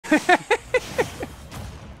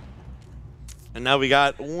And now we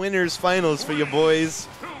got winners finals for you boys.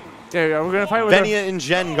 There we go. We're going to fight with Venia and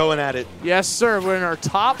Jen going at it. Yes, sir. We're in our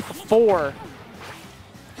top 4.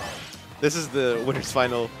 This is the winners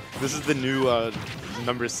final. This is the new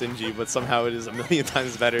number Sinji, but somehow it is a million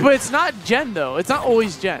times better. But it's not Jen, though. It's not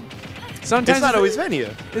always Jen. Sometimes it's not always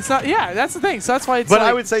Venia. It's not. Yeah, that's the thing. So that's why it's. But like,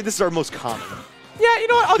 I would say this is our most common. Yeah, you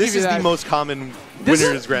know what? I'll give you This that. is the most common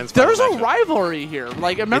winners grand final There's a matchup. rivalry here.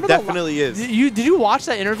 Like, remember It definitely is. Did you watch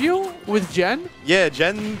that interview with Jen? Yeah,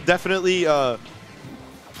 Jen definitely.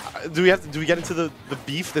 Do we get into the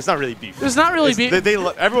beef? There's not really beef. There's not really beef.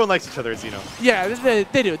 Everyone likes each other at Xeno. Yeah, they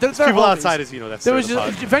do. They're People homies. outside of Xeno. That's there was the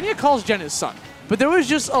pod. Venia calls Jen his son, but there was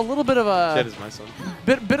just a little bit of a. Jen is my son.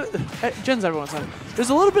 Jen's everyone's son.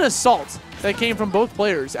 There's a little bit of salt that came from both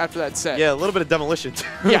players after that set. Yeah, a little bit of demolition.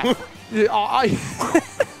 Yeah.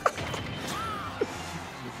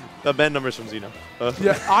 The band numbers from Xeno.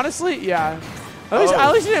 Yeah. Honestly, yeah.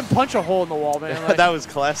 At least he didn't punch a hole in the wall, man. Like, that was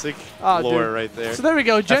classic lore dude. right there. So there we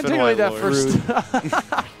go. Jen took away that lore. first.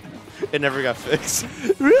 It never got fixed.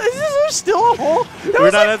 Really? Is there still a hole?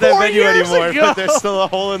 We're not at that venue anymore, ago. but there's still a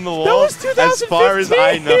hole in the wall. That was 2015. As far as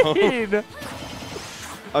I know.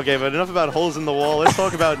 Okay, but enough about holes in the wall. Let's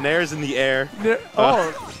talk about nairs in the air.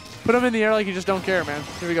 Put them in the air like you just don't care, man.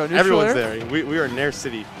 Here we go. Neutral Everyone's air. there. We are Nair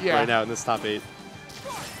City right now in this top 8.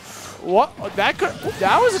 What?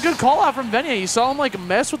 That was a good call out from Venia. You saw him like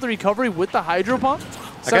mess with the recovery with the hydro pump.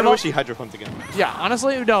 I kind of wish he hydro pumped again. Yeah,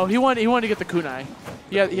 honestly, no. He wanted to get the kunai.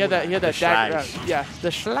 He had that dagger. slash. Yeah,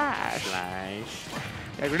 the slash. Yeah,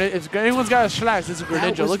 if anyone's got a slash, it's a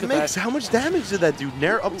Greninja. Look at that. How much damage did that do?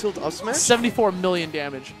 Nair up tilt up smash? 74 million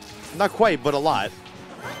damage. Not quite, but a lot.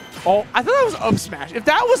 Oh, I thought that was up smash. If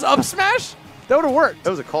that was up smash, that would have worked.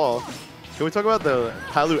 That was a call. Can we talk about the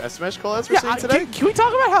Palu S smash callouts we're seeing today? Can we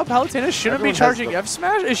talk about how Palutena shouldn't Everyone be charging F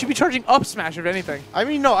smash? It should be charging up smash, if anything. I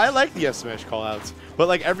mean, no, I like the F smash callouts, but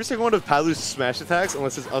like every single one of Palu's smash attacks,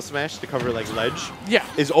 unless it's up smash to cover like ledge,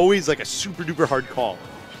 is always like a super duper hard call.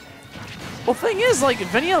 Well, thing is, like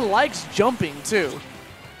Venia likes jumping too.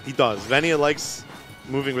 He does. Venia likes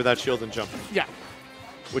moving without shield and jumping. Yeah.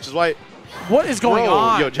 Which is why. What is going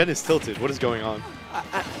on? Yo, Jen is tilted. What is going on?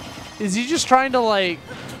 Is he just trying to like?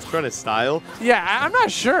 Trying to style? Yeah, I'm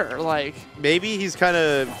not sure. Like maybe he's kind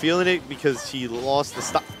of feeling it because he lost the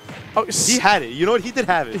stop. Oh, he had it. You know what? He did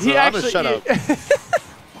have it. So he I'm actually, gonna shut up.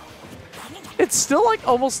 It's still like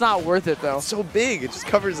almost not worth it though. It's so big. It just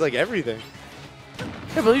covers like everything. Yeah,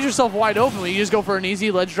 but leave yourself wide open when you just go for an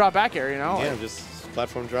easy ledge drop back air. You know? Yeah, like, just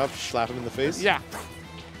platform drop, slap him in the face. Yeah.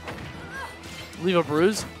 Leave a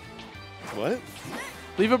bruise. What?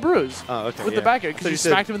 Leave a bruise. Oh, okay. With the back air because you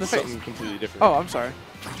smacked him in the face. Something completely different. Oh, I'm sorry.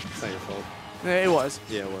 It's not your fault. Yeah, it was.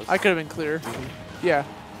 Yeah, it was. I could have been clearer. Yeah.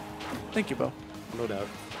 Thank you, Bo. No doubt.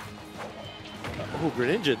 Oh,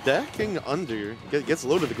 Greninja decking under. Gets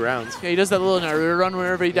low to the ground. Yeah, he does that little Naruto run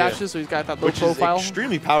whenever he dashes, so he's got that low profile. Which is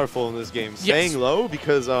extremely powerful in this game. Staying low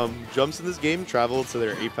because jumps in this game travel to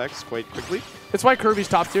their apex quite quickly. That's why Kirby's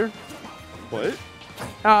top tier. What?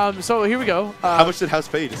 So here we go. How much did House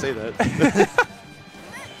pay you to say that?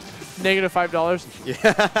 Negative $5.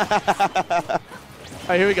 Yeah. All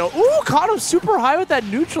right, here we go. Ooh, caught him super high with that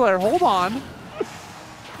neutral air. Hold on.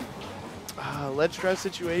 Ledge drive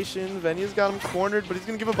situation. Venia's got him cornered, but he's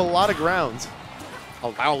going to give up a lot of ground.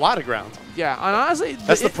 A lot of ground. Yeah, and honestly...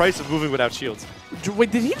 That's the price of moving without shields. Wait,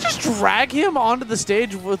 did he just drag him onto the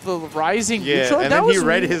stage with the rising neutral? Yeah, and then he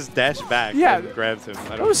read his dash back and grabbed him.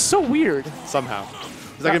 That was so weird. Somehow.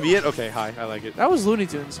 Is that going to be it? Okay, hi. I like it. That was Looney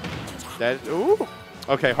Tunes. Ooh.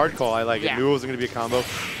 Okay, hard call. I like it. Knew it wasn't going to be a combo.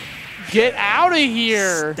 Get out of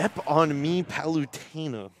here. Step on me,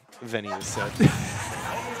 Palutena, Venia said.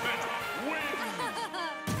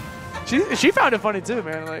 She found it funny too,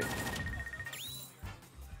 man. Like,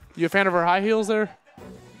 you a fan of her high heels there?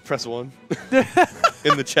 Press 1.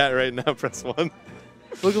 In the chat right now, press 1.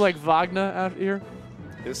 Looking like Wagner out here.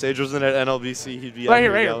 If Sage wasn't at NLBC, he'd be right out here,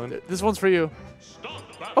 here right yelling. here. This one's for you.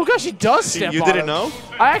 Oh gosh, she does step on him. You didn't know?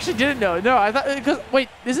 I actually didn't know. No, I thought because wait,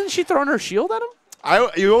 isn't she throwing her shield at him?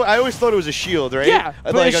 I always thought it was a shield, right? Yeah,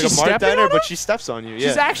 but like is she a mark stepping diner, on but him? she steps on you. Yeah.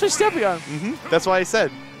 She's actually stepping on him. That's why I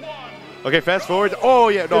said. Okay, fast forward. Oh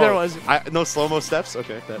yeah, no. There was. No slow-mo steps.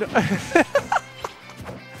 Okay. The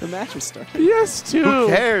match is starting. Yes, too. Who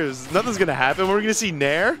cares? Nothing's gonna happen. We're gonna see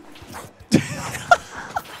Nair.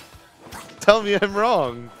 Tell me I'm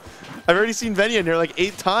wrong. I've already seen Venia Nair like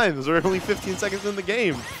 8 times. We're only 15 seconds in the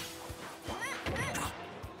game.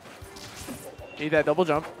 Need that double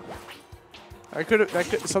jump. I could have.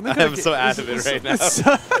 Something. I'm so out of it right now.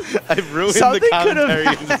 I've ruined Something the commentary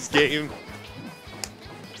in this game.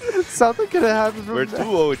 Something could have happened from We're that.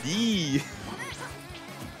 2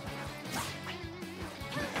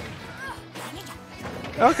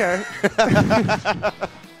 OD. Okay.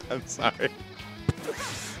 I'm sorry.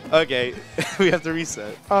 Okay, we have to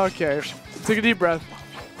reset. Okay. Take a deep breath.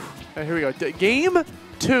 All right, here we go. Game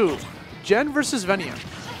 2. Jen versus Venia.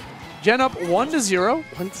 Jen up 1-0.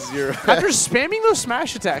 1-0. After spamming those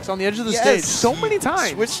smash attacks on the edge of the stage so many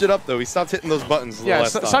times. Switched it up though. He stopped hitting those buttons. A Yeah,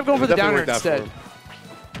 little stop going for the downer worked out instead. for him.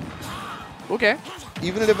 Okay.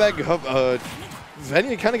 Even in the back up,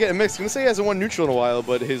 Venia kind of getting mixed. I'm gonna say he hasn't won neutral in a while,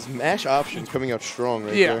 but his mash option coming out strong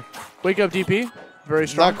right there. Wake up DP. Very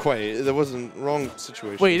strong. Not quite. There wasn't wrong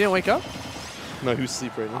situation. Wait, you didn't wake up? No, he was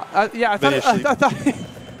asleep right now. Yeah, I thought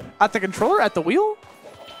at the controller, at the wheel?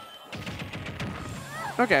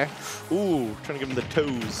 Okay. Ooh, trying to give him the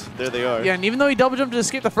toes. There they are. Yeah, and even though he double jumped to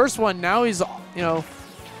escape the first one, now he's, you know,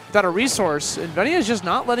 without a resource. And Venia's just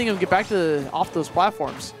not letting him get back to off those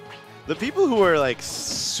platforms. The people who are like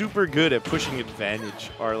super good at pushing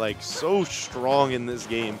advantage are like so strong in this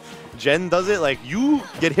game. Jen does it. Like, you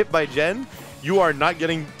get hit by Jen, you are not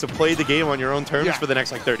getting to play the game on your own terms for the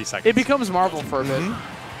next like 30 seconds. It becomes Marvel for a bit.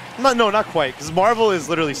 No, not quite, because Marvel is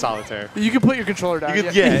literally solitaire. You can put your controller down.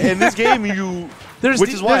 In this game,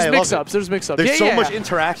 which is why I love mix-ups. There's mix-ups. There's so much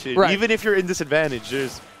interaction. Right. Even if you're in disadvantage,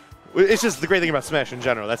 it's just the great thing about Smash in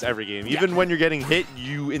general. That's every game. Even when you're getting hit,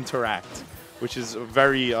 you interact, which is a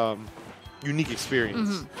very unique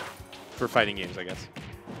experience for fighting games, I guess.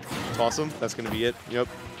 Toss them. That's going to be it. Yep.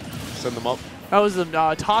 Send them up. That was the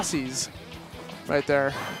tossies right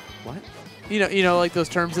there. What? You know, like those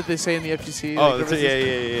terms that they say in the FGC. Oh, like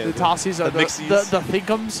yeah. The tossies are the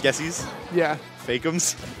thinkums. Guessies? Yeah.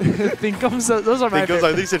 Fakeums? Thinkums? Those are my fakeums. I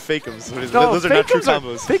think you said fakeums. Those are not true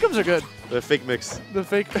combos. Fakeums are good. They're fake mix. The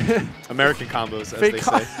fake. American combos, as they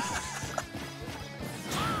say.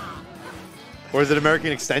 Or is it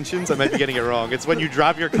American extensions? I might be getting it wrong. It's when you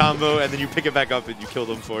drop your combo and then you pick it back up and you kill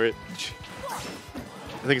them for it.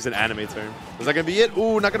 I think it's an anime term. Is that going to be it?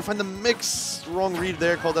 Ooh, not going to find the mix. Wrong read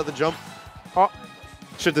there. Called out the jump. Oh.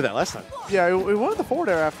 Should have did that last time. Yeah, we wanted the forward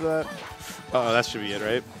air after that. Uh-oh, that should be it,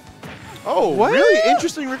 right? Oh, what? Really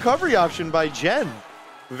interesting recovery option by Jen.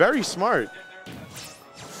 Very smart.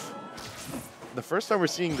 The first time we're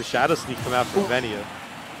seeing the Shadow Sneak come out from Venia.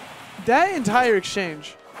 That entire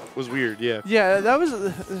exchange was weird, yeah. Yeah, that was...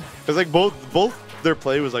 Because like both their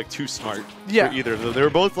play was like too smart for either of them. They were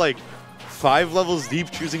both like 5 levels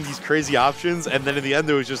deep choosing these crazy options, and then in the end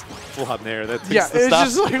it was just full hop nair. That takes the it's stop.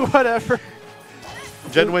 just like whatever.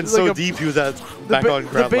 Jen went so deep he was back on ground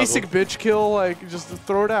The basic level. bitch kill, like just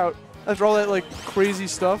throw it out. After all that like crazy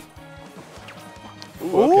stuff.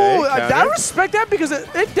 Ooh, okay, I respect that because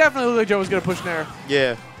it definitely looked like Joe was going to push nair.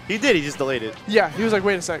 Yeah, he did. He just delayed it. Yeah, he was like,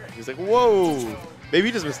 wait a sec. He was like, whoa. Maybe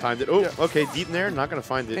he just mistimed it. Oh, okay, deep nair, not going to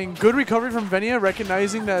find it. And good recovery from Venia,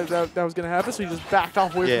 recognizing that was going to happen, so he just backed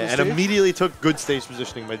off away from the stage. And immediately took good stage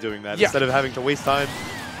positioning by doing that. Instead of having to waste time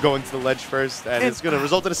going to the ledge first, and it's going to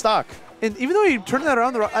result in a stock. And even though he turned that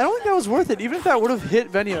around, I don't think that was worth it. Even if that would have hit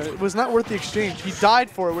Venia, it was not worth the exchange. He died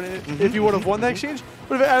for it. If he would have won that exchange,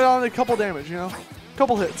 would have added on a couple damage, you know? A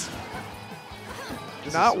couple hits.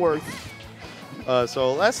 Not worth.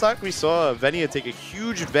 So last stock we saw Venia take a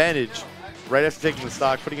huge advantage right after taking the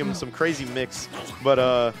stock, putting him in some crazy mix.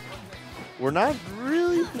 But we're not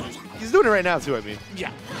really... He's doing it right now, too, I mean.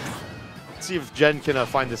 Yeah. Let's see if Jen can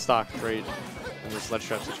find the stock right in this ledge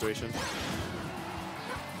trap situation.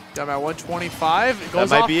 I'm at 125. It goes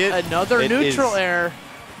that might off be it. Another neutral air.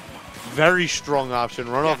 Very strong option.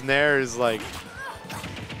 Runoff nair is like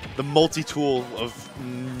the multi-tool of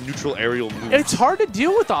neutral aerial moves. It's hard to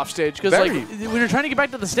deal with offstage because like when you're trying to get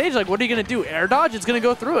back to the stage, like what are you gonna do? Air dodge? It's gonna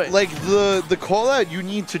go through it. Like the call out you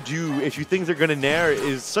need to do if you think they're gonna nair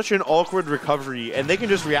is such an awkward recovery, and they can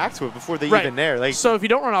just react to it before they even nair. Like so, if you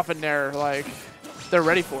don't run off a nair, like they're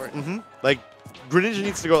ready for it. Like Greninja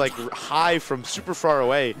needs to go like high from super far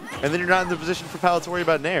away, and then you're not in the position for Palette to worry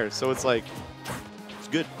about nair. So it's like it's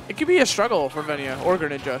good. It could be a struggle for Venia or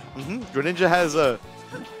Greninja. Greninja has a.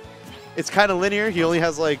 It's kind of linear. He only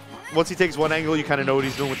has like, once he takes one angle, you kind of know what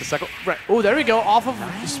he's doing with the second. Right. Oh, there we go. Off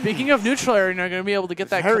of, speaking of neutral air, you're going to be able to get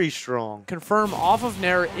that. Very strong. Confirm off of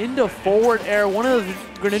nair into forward air. One of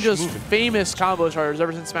Greninja's famous combo starters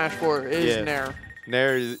ever since Smash 4 is nair.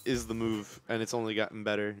 Nair is the move, and it's only gotten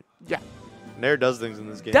better. Yeah. Nair does things in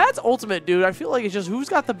this game. That's ultimate, dude. I feel like it's just who's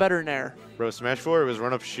got the better nair. Bro, Smash 4, it was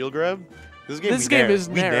run up shield grab. This game is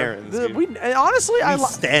nair. Honestly, I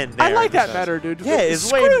like that better, dude. Yeah,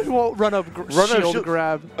 it's way won't run up shield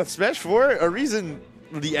grab. Smash 4, a reason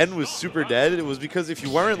the end was super dead, it was because if you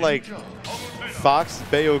weren't like Fox,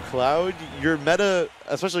 Bayo, Cloud, your meta,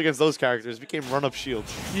 especially against those characters, became run-up shield.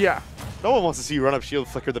 Yeah. No one wants to see you run-up shield,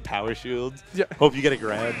 flicker the power shield. Yeah. Hope you get a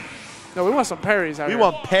grab. No, we want some parries out We here.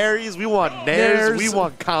 want parries, we want nairs, we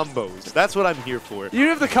want combos. That's what I'm here for. Even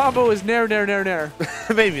if the combo is nair, nair, nair, nair.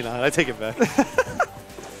 Maybe not. I take it back.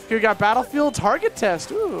 Here we got Battlefield Target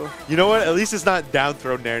Test. Ooh. You know what? At least it's not down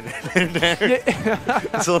throw nair, nair, nair, nair. Yeah.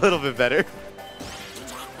 It's a little bit better.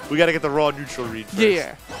 We got to get the raw neutral read first.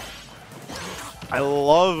 Yeah. I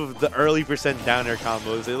love the early percent down air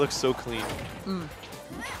combos. They look so clean.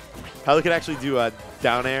 Palu can actually do a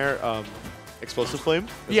down air explosive flame.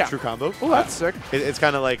 It's a true combo. Oh, that's sick. It's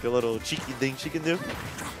kind of like a little cheeky thing she can do.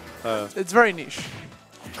 It's very niche.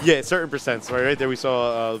 Yeah, certain percents. Right there we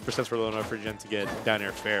saw percents were low enough for Jen to get down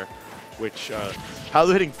air fair, which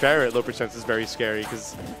Palu hitting fair at low percents is very scary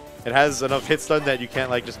because it has enough hit stun that you can't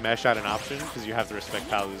like just mash out an option because you have to respect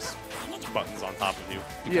Palu's buttons on top of you.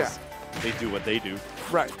 Yeah. They do what they do.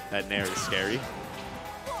 Right. That nair is scary.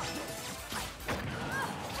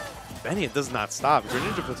 Benny, it does not stop.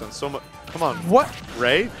 Greninja puts on so much. Come on. What?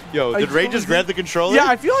 Ray? Yo, did Ray just grab the controller? Yeah,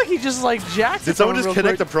 I feel like he just like jacked it. Did someone just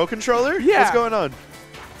connect the pro controller? Yeah. What's going on?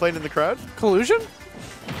 Playing in the crowd? Collusion?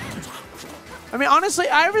 I mean, honestly,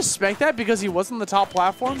 I respect that because he was on the top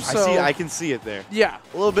platform. So I can see it there. Yeah.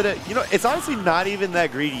 A little bit of, it's honestly not even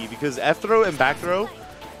that greedy because F throw and back throw,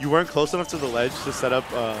 you weren't close enough to the ledge to set up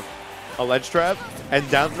a ledge trap, and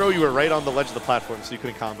down throw you were right on the ledge of the platform, so you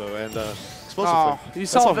couldn't combo. And explosive flame.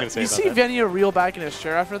 That's all I'm gonna say about that. Venia reel back in his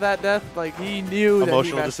chair after that death. Like he knew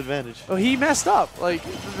emotional that he disadvantage. Oh, he messed up. Like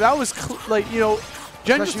that was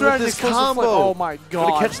Jen just threw out an explosive flame. Oh my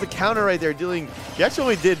god! To catch the counter right there, dealing. He actually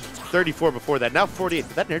only did 34 before that. Now 48.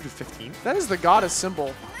 Did that nair do 15? That is the goddess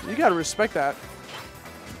symbol. You gotta respect that.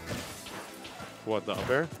 What, the up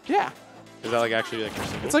air? Yeah. Is that like actually like her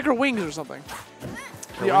symbol? It's like her wings or something.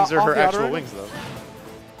 Her wings are her actual wings, though.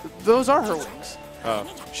 Those are her wings. Oh.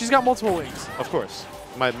 She's got multiple wings. Of course.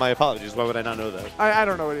 My apologies. Why would I not know that? I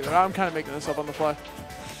don't know it either. I'm kind of making this up on the fly.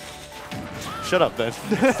 Shut up, Ben.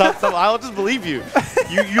 Stop. I'll just believe you.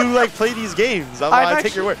 You like play these games. I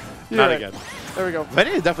take your word. Not right. again. There we go.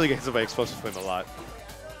 Venia definitely gets hit by explosive flame a lot.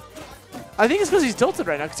 I think it's because he's tilted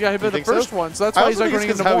right now because he got hit by the first one, so that's why he's like running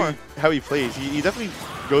into more. How he plays. He definitely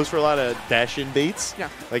goes for a lot of dash-in baits. Yeah.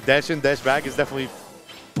 Like dash-in, dash-back is definitely...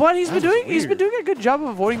 But he's been doing a good job of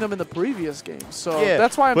avoiding them in the previous games, so yeah,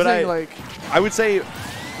 that's why I'm saying like... I would say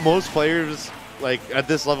most players like at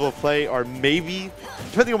this level of play are maybe,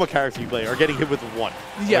 depending on what character you play, are getting hit with one.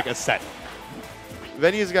 Yeah. Like a set.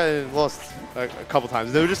 Venia's gotten lost a couple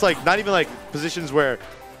times. They were just like, not even like positions where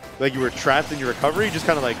like you were trapped in your recovery, just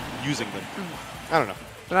kind of like using them. I don't know.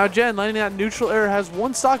 Now Jen, landing that neutral air, has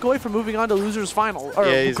one stock away from moving on to losers final, or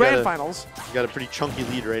grand finals. He's got a pretty chunky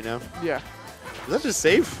lead right now. Yeah. Is that just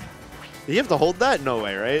safe? Do you have to hold that? No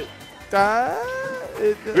way, right? That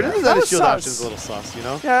his shield option's a little sus, you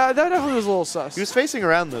know? Yeah, that definitely was a little sus. He was facing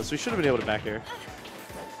around though, so he should have been able to back air.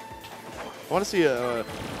 I want to see I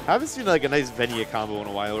haven't seen like a nice Venia combo in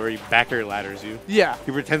a while where he back air ladders you. Yeah.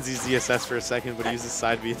 He pretends he's DSS for a second, but he uses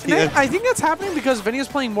side B at the end. I think that's happening because Venia's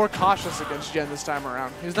playing more cautious against Jen this time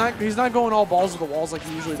around. He's not going all balls to the walls like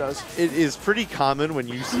he usually does. It is pretty common when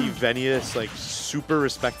you see Venia like super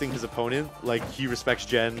respecting his opponent, like he respects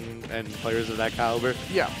Jen and players of that caliber.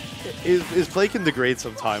 Yeah. His play can degrade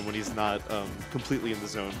sometime when he's not completely in the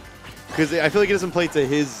zone. Because I feel like he doesn't play to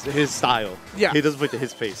his style. Yeah. He doesn't play to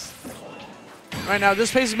his pace. Right now,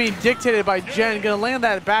 this pace is being dictated by Jen. Going to land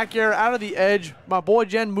that back air out of the edge. My boy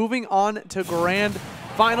Jen moving on to grand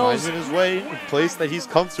finals. Finds in his way, a place that he's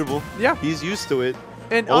comfortable. Yeah. He's used to it.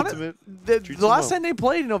 And Ultimate. the last time they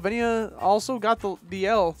played, Venia also got the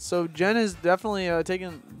L. So Jen is definitely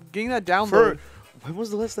getting that download. When was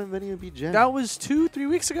the last time Venia beat Jen? That was 2-3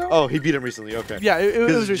 weeks ago. Oh, he beat him recently. Okay. Yeah, it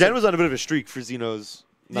was recent. Jen was on a bit of a streak for Xenos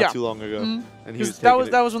not too long ago, and he was that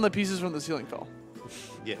was when the pieces from the ceiling fell.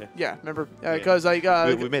 Yeah. Yeah, remember? Because like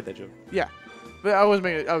we made that joke. Yeah, but I wasn't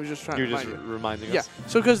making it. I was just trying to remind you. Reminding us. Yeah.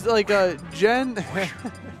 So because like Jen,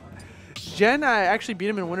 I actually beat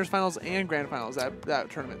him in winners finals and grand finals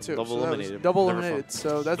that tournament too. Double eliminated. Double eliminated.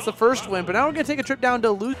 So that's the first win. But now we're gonna take a trip down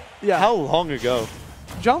to Yeah. How long ago?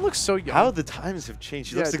 John looks so young. How the times have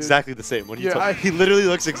changed. He looks dude. exactly the same. When you he literally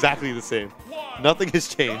looks exactly the same. Nothing has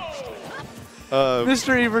changed.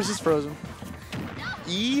 Mystery versus Frozen.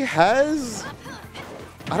 E has.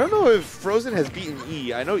 I don't know if Frozen has beaten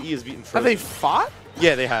E. I know E has beaten Frozen. Have they fought?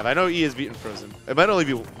 Yeah, they have. I know E has beaten Frozen. It might only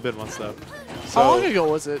been once though. So how long ago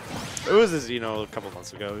was it? It was a couple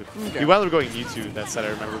months ago. Okay. He wound up going U2 that set, I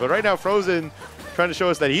remember. But right now, Frozen trying to show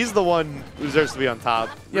us that he's the one who deserves to be on top.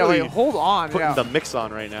 Yeah, Really wait, hold on. putting the mix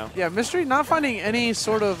on right now. Yeah, Mystery not finding any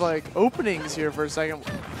sort of like openings here for a second.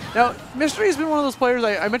 Now, Mystery's been one of those players.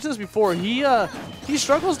 I mentioned this before. He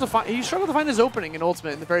struggled to find his opening in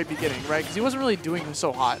Ultimate in the very beginning, right? Because he wasn't really doing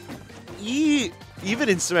so hot. He, even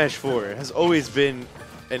in Smash 4, has always been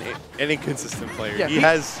an inconsistent player. Yeah, He's an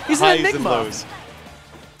highs and enigma. lows.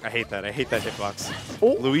 I hate that. I hate that hitbox.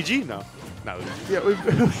 Oh. Luigi? No, not Luigi.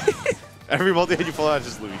 Yeah, Every multi-hit you fall out is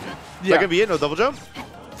just Luigi. Yeah. That could be it. No double jump.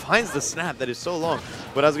 Finds the snap that is so long.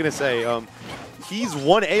 But I was gonna say, he's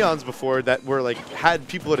won Aeons before that were like had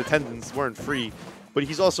people at attendance, weren't free, but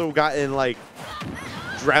he's also gotten like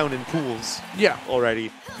drowned in pools. Yeah. Already,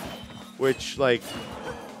 which like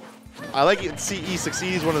I like it. See, he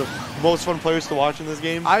succeeds. He's one of the most fun players to watch in this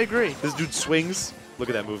game. I agree. This dude swings. Look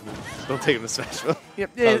at that movement. Don't take him to Smashville.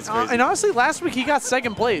 Yep. And honestly, last week he got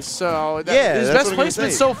second place, so his that's best what I'm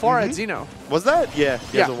placement say. so far at Xeno. Was that? Yeah.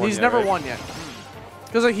 He hasn't won He's yet, never right? won yet.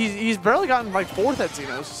 Because like he's barely gotten like 4th at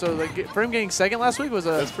Xenos, so like for him getting second last week was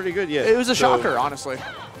That's pretty good. Yeah. it was a So, shocker, honestly.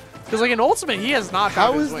 Because like in Ultimate, he has not. How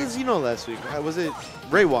found was his the wing. Xeno last week? How was it?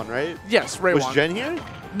 Ray won, right? Yes, Ray Was won. Jen here?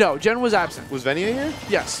 No, Jen was absent. Was Venia here?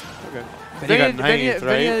 Yes. Okay.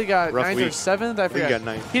 Venia got Rough 9th or week. 7th. I forget. He got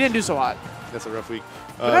 9th. He didn't do so hot. That's a rough week.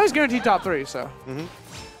 But now he's guaranteed top 3, so.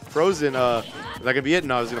 Frozen, is that going to be it?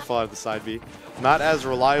 No, I was going to fall out of the side B. Not as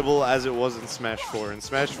reliable as it was in Smash 4. In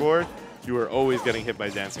Smash 4, you were always getting hit by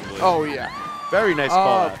Dancing Blade. Oh, yeah. Very nice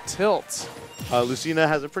call Oh, out. tilt. Lucina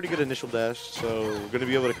has a pretty good initial dash, so we're going to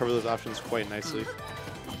be able to cover those options quite nicely.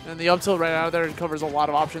 And the up tilt right out of there covers a lot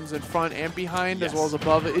of options in front and behind, as Yes. well as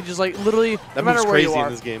above. It just like literally, That no matter moves where you crazy are.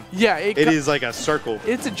 in this game. Yeah, It is like a circle.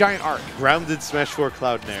 It's a giant arc. Grounded Smash 4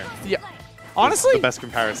 Cloud Nair. Yeah. Honestly, the best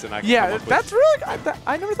comparison I can come yeah, up with. that's really good.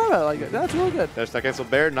 I never thought about it like that. That's really good. Dash that cancel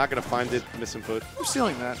bear, not going to find it, misinput. I'm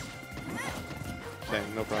stealing that.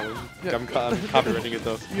 Dang, no problem. Yeah. I'm copywriting it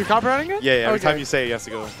though. You're copywriting it? Yeah, every Okay. time you say it, you have to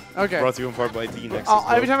go. Okay. Brought to you in part by D next.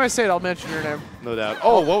 Every time I say it, I'll mention your name. No doubt.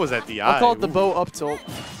 Oh, what was that? DI? I'll call it the Ooh. bow up tilt.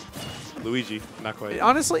 Luigi, not quite.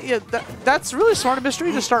 Honestly, yeah, that's really smart of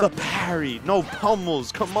Mystery to start. The parry. No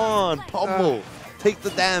pummels. Come on, pummel. Take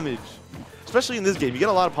the damage. Especially in this game. You get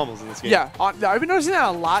a lot of pummels in this game. Yeah, I've been noticing that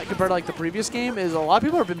a lot compared to like the previous game. Is a lot of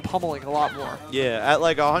people have been pummeling a lot more. Yeah, at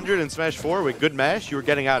like 100 in Smash 4 with good mash, you were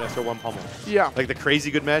getting out after one pummel. Yeah. Like the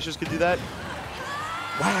crazy good mashers could do that.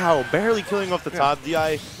 Wow, barely killing off the top.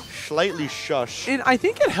 DI slightly shush. And I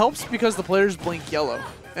think it helps because the players blink yellow,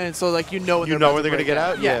 and so like when You know about where they're gonna break get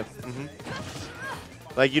out. Yeah.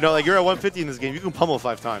 Like like you're at 150 in this game, you can pummel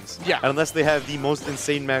 5 times. Yeah. And unless they have the most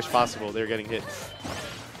insane mash possible, they're getting hit.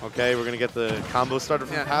 Okay, we're gonna get the combo started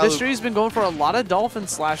from Palu. Mystery's been going for a lot of dolphin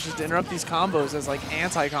slashes to interrupt these combos as like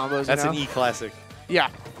anti-combos. That's you know? an E classic. Yeah.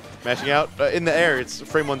 Mashing out in the air, it's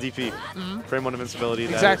frame 1 DP. Frame 1 invincibility.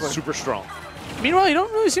 Exactly. That is super strong. Meanwhile, you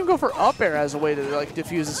don't really seem to go for up air as a way to like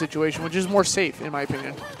diffuse the situation, which is more safe in my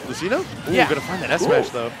opinion. Lucina? Ooh, Yeah. gonna find that S smash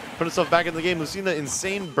though. Put himself back in the game. Lucina,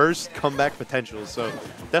 insane burst comeback potential, so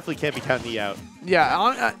definitely can't be counting E out.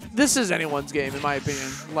 Yeah, this is anyone's game in my opinion.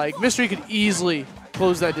 Like Mystery could easily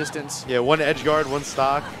close that distance. Yeah, 1 edge guard, 1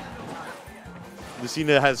 stock.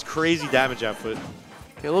 Lucina has crazy damage output.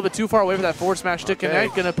 Okay, a little bit too far away for that forward smash to Okay.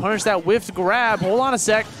 connect. Gonna punish that whiffed grab. Hold on a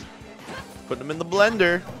sec. Putting him in the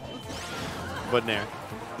blender. But Nair,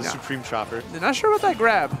 the Yeah. supreme chopper. They're not sure about that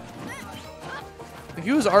grab. Like,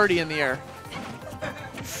 he was already in the air.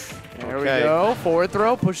 There we Okay. go. Forward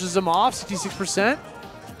throw pushes him off. 66%.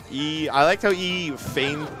 E, I liked how E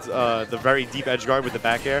feigned the very deep edge guard with the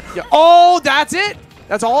back air. Yeah. Oh, that's it.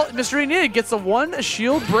 That's all Mystery needed. Gets the 1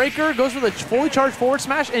 shield breaker, goes for the fully charged forward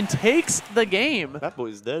smash, and takes the game. That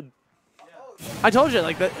boy's dead. I told you,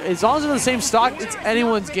 like, that, as long as they're in the same stock, it's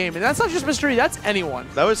anyone's game. And that's not just Mystery, that's anyone.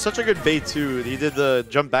 That was such a good bait too. He did the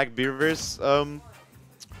jump back B reverse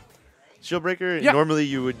shield breaker. Yeah. Normally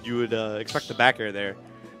you would expect the back air there.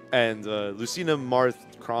 And Lucina, Marth,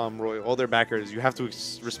 Crom, Roy, all their backers, you have to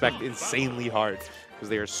respect insanely hard because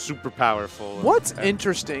they are super powerful. What's And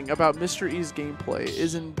interesting about Mr. E's gameplay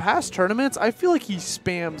is in past tournaments, I feel like he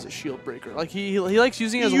spams shield breaker. Like he likes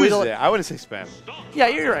using it as he a way to. used it. I wouldn't say spam. Yeah,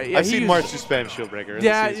 you're right. Yeah, I've he seen uses- Marth who spam shield breaker.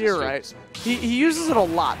 Yeah, you're right. He uses it a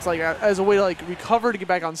lot, like as a way to like recover to get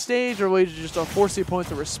back on stage, or a way to just force the opponent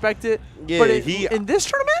to respect it. Yeah, but in this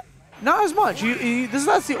tournament, not as much.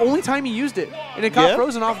 That's the only time he used it, and it caught Yeah?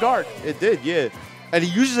 Frozen off guard. It did, yeah. And he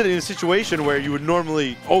uses it in a situation where you would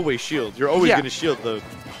normally always shield. You're always Yeah. going to shield the.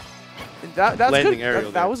 And that's Landing good.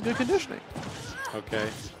 aerial That there. was good conditioning. Okay.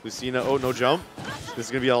 Lucina, oh, no jump. This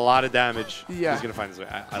is going to be a lot of damage. Yeah. He's going to find his way.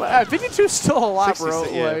 I But like at it. 52 is still a lot, bro.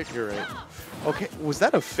 66, yeah, Like, you're right. Okay, was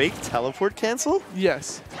that a fake teleport cancel?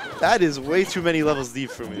 Yes. That is way too many levels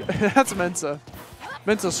deep for me. That's Mensa.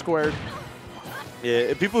 Mensa squared.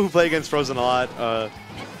 Yeah, people who play against Frozen a lot,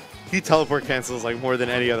 he teleport cancels like more than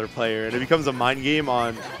any other player, and it becomes a mind game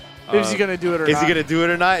on is he gonna do it or not? Is he gonna do it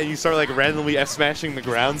or not? And you start like randomly F smashing the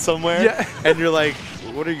ground somewhere, yeah. and you're like,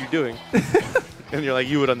 "What are you doing?" And you're like,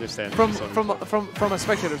 "You would understand." From a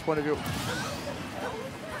spectator's point of view.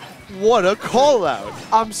 What a call out!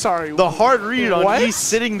 I'm sorry. The hard read on what? E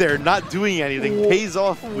sitting there not doing anything pays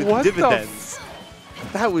off with what dividends.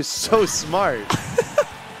 That was so smart.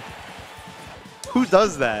 Who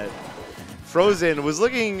does that? Frozen was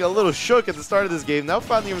looking a little shook at the start of this game, now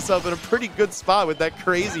finding himself in a pretty good spot with that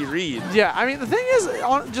crazy read. Yeah, I mean, the thing is,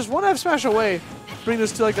 just one F smash away, bring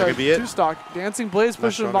this to like a 2-stock. Dancing Blaze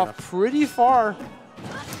pushes him off pretty far.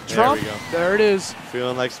 Trump, there it is.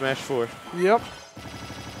 Feeling like Smash 4. Yep.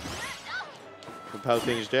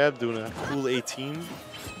 Piloting his jab, doing a cool 18.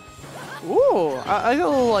 Ooh, I got a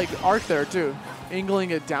little like arc there too.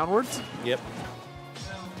 Angling it downwards. Yep.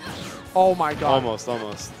 Oh my god. Almost,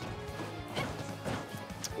 almost.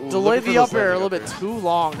 Ooh, delay the up air a little bit too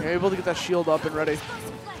long. You're able to get that shield up and ready.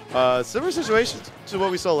 Similar situation to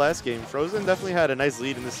what we saw last game. Frozen definitely had a nice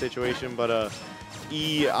lead in this situation, but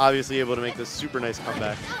E obviously able to make this super nice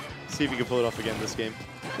comeback. See if he can pull it off again this game.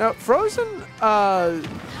 Now, Frozen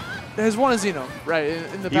has won a Xeno, right,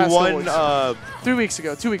 in the past He won 3 weeks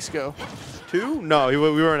ago, 2 weeks ago. 2? No, we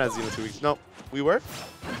weren't at Xeno 2 weeks. No, we were?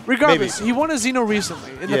 Regardless, he won a Xeno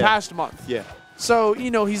recently in the past month. Yeah. So, you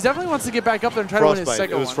know, he definitely wants to get back up there and try to win his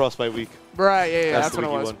second one. It was Frostbite week. Right, yeah, that's what it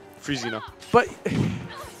was. Free Xeno. But,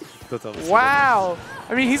 wow.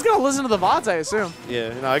 I mean, he's going to listen to the VODs, I assume.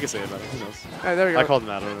 Yeah, no, I can say about it. Who knows? Right, there we go. I called him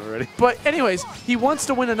out on it already. But anyways, he wants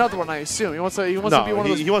to win another one, I assume. He wants to be one of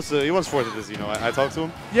those. He wants fourth at this, you know. I talked to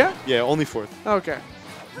him. Yeah? Yeah, only fourth. Okay.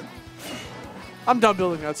 I'm done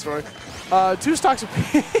building that story. 2 stocks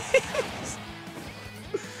apiece.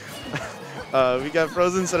 We got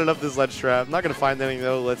Frozen setting up this ledge trap. Not going to find anything,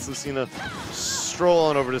 though. Let's Lucina stroll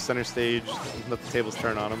on over to center stage. Let the tables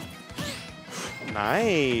turn on him.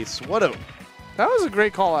 Nice. What a... That was a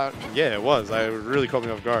great call out. Yeah, it was. I really caught me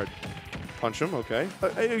off guard. Punch him, okay.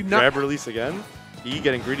 Grab release again. E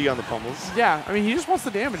getting greedy on the pummels. Yeah, I mean, he just wants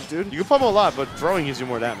the damage, dude. You can pummel a lot, but throwing gives you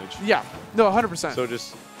more damage. Yeah, no, 100%. So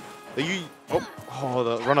just... the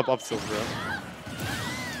run up tilt, bro.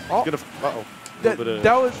 Oh. Uh-oh.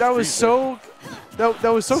 That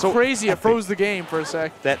was so crazy. Epic. It froze the game for a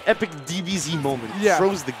sec. That epic DBZ moment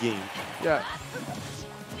froze the game. Yeah.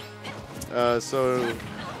 So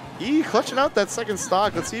E clutching out that second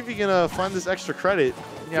stock. Let's see if he can find this extra credit.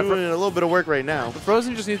 Yeah, doing a little bit of work right now.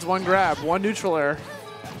 Frozen just needs one grab, one neutral air.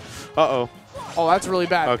 Uh-oh. Oh, that's really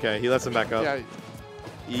bad. Okay, he lets him back up. Yeah.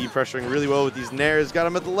 E pressuring really well with these nairs. Got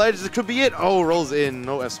him at the ledge. It could be it. Oh, rolls in.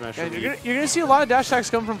 No S smash. And you're gonna see a lot of dash attacks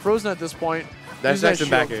come from Frozen at this point. Dash attacks and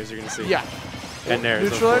back airs you're gonna see. Yeah. And nairs.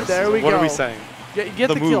 Neutral air. There we go. What are we saying? Get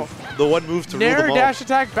the kill. The one move to rule them all. Nair, dash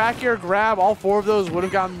attack, back air, grab. All 4 of those would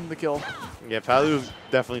have gotten the kill. Yeah, Palu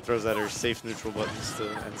definitely throws at her safe neutral buttons to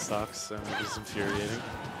end stocks, which is infuriating.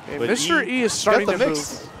 Okay, Mr. E is starting to move.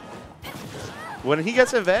 When he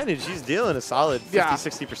gets advantage, he's dealing a solid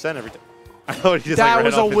 50-60% every time. I thought he just that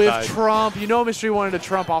was a whiff trump. You know Mr. E wanted to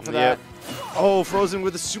trump off of that. Oh, Frozen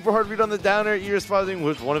with a super hard read on the downer. E responding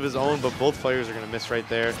with one of his own, but both players are going to miss right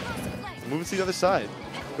there. Moving to the other side.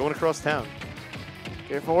 Going across town.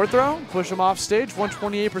 Okay, forward throw. Push him off stage.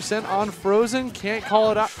 128% on Frozen. Can't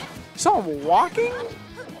call it out. Saw him walking?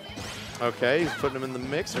 Okay, he's putting him in the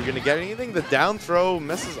mix. Are we going to get anything? The down throw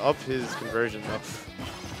messes up his conversion, though.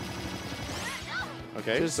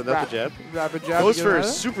 Okay, just so that's the jab. Rapid jab. Goes for a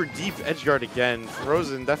super deep edge guard again.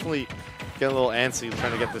 Frozen definitely getting a little antsy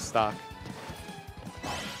trying to get this stock.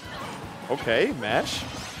 Okay, mash.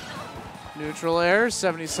 Neutral air,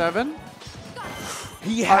 77.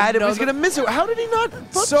 He had it. He's going to miss it. How did he not?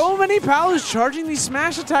 So many Palus charging these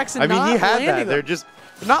smash attacks and he had that. Them. They're just...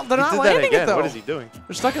 They're not landing it, though. What is he doing?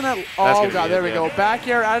 They're stuck in that... Oh, God, there we go. Back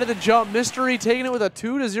air out of the jump. Mystery taking it with a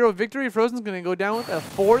 2-0 victory. Frozen's going to go down with a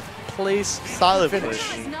 4th place solid finish.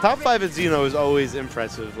 Top 5 at Xeno is always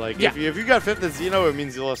impressive. Like, if you got 5th at Xeno, it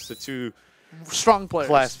means you lost to 2 strong players.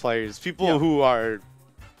 Class players. People who are...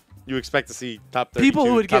 You expect to see top 32, people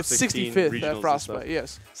who would get 16 65th at Frostbite,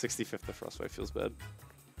 yes. 65th at Frostbite feels bad.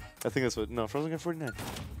 I think that's what... No, Frozen got 49.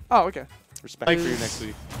 Oh, okay. Respect for you next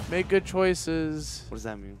week. Make good choices. What does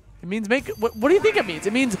that mean? It means make... What do you think it means?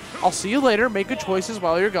 It means I'll see you later, make good choices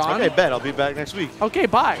while you're gone. Okay, bet. I'll be back next week. Okay,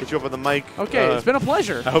 bye. Get you up on the mic. Okay, it's been a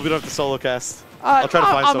pleasure. I hope you don't have to solo cast. I'll try to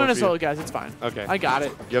find someone I'm going to solo cast. It's fine. Okay. I got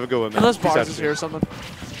it. You have a good one, man. Unless Bars is here or something.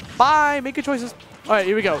 Bye. Make good choices. All right,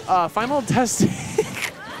 here we go. Final testing.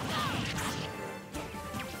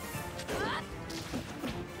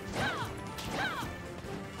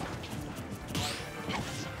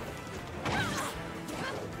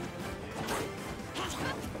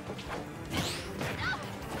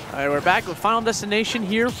 All right, we're back with Final Destination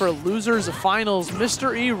here for Losers Finals.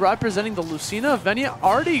 Mr. E representing the Lucina. Venia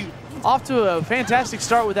already off to a fantastic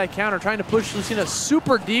start with that counter, trying to push Lucina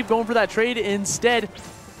super deep, going for that trade instead.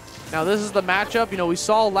 Now this is the matchup, you know, we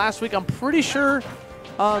saw last week. I'm pretty sure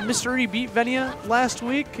Mr. E beat Venia last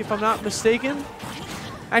week, if I'm not mistaken.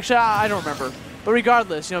 Actually, I don't remember. But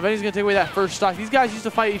regardless, you know, Venia's going to take away that first stock. These guys used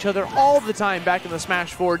to fight each other all the time back in the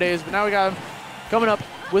Smash 4 days, but now we got him coming up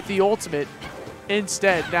with the ultimate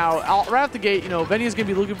instead. Now, right out the gate, you know, Venia's going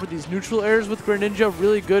to be looking for these neutral airs with Greninja.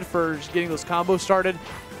 Really good for just getting those combos started.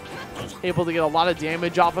 Able to get a lot of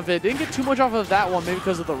damage off of it. Didn't get too much off of that one, maybe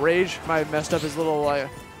because of the rage. Might have messed up his little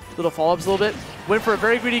follow-ups a little bit. Went for a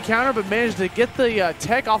very greedy counter, but managed to get the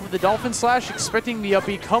tech off of the Dolphin Slash, expecting the up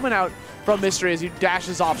B coming out from Mystery as he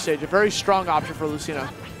dashes off stage. A very strong option for Lucina.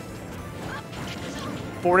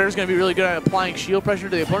 Forward air is going to be really good at applying shield pressure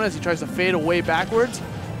to the opponent as he tries to fade away backwards.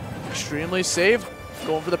 Extremely safe.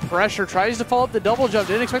 Going for the pressure. Tries to follow up the double jump.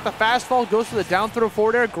 Didn't expect the fast fall. Goes for the down throw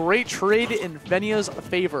forward air. Great trade in Venia's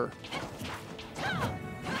favor.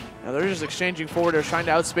 Now they're just exchanging forward airs, trying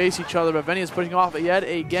to outspace each other, but Venia's pushing off yet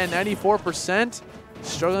again. 94%.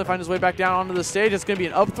 Struggling to find his way back down onto the stage. It's going to be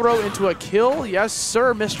an up throw into a kill. Yes,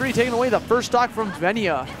 sir. Mystery taking away the first stock from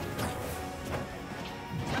Venia.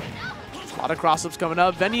 A lot of cross-ups coming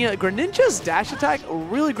up. Greninja's dash attack,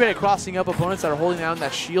 really great at crossing up opponents that are holding down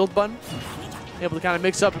that shield button. Able to kind of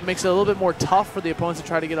mix up and makes it a little bit more tough for the opponents to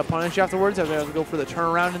try to get a punish afterwards as they have to go for the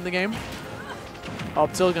turnaround in the game.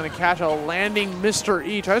 Up tilt going to catch a landing Mr.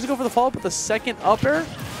 E. Tries to go for the follow-up with the second up air.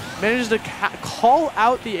 Manages to call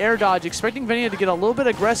out the air dodge, expecting Venia to get a little bit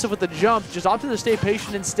aggressive with the jump. Just opted to stay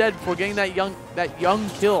patient instead before getting that young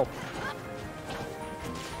kill.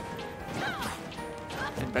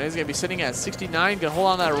 And Venia's going to be sitting at 69. Going to hold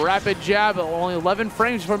on that rapid jab. Only 11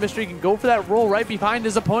 frames before Mystery can go for that roll right behind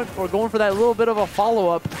his opponent before going for that little bit of a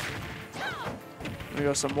follow-up. There we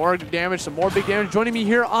go, some more damage, some more big damage. Joining me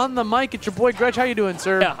here on the mic, it's your boy Gretch. How you doing,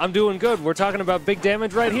 sir? Yeah, I'm doing good. We're talking about big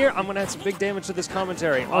damage right here. I'm going to add some big damage to this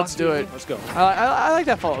commentary. Let's do it. Let's go. I like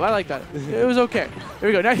that follow-up. I like that. It was okay. There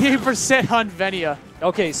we go, 98% on Venia.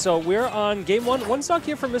 Okay, so we're on game one. One stock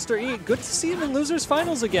here for Mr. E. Good to see him in Losers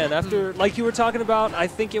Finals again after, like you were talking about, I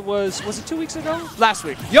think it was it 2 weeks ago? Last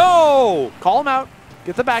week. Yo! Call him out.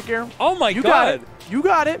 Get the back air. Oh my God. Got it. You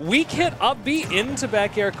got it. Weak hit up B into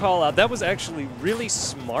back air call out. That was actually really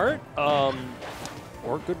smart. Or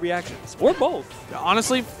good reactions. Or both.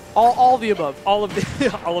 Honestly, all of the above. All of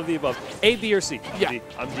the above. A, B, or C? Yeah. D.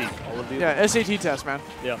 I'm D. All of the above. Yeah, SAT test, man.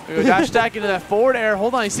 Yeah. We go dash attack into that forward air.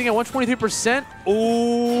 Hold on, he's sitting at 123%.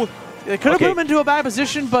 Ooh. They could have put him into a bad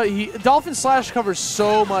position, but Dolphin Slash covers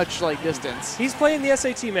so much like distance. He's playing the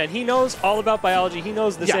SAT, man. He knows all about biology. He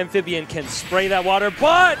knows this amphibian can spray that water,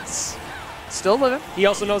 but still living. He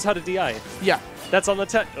also knows how to DI it. Yeah. That's on the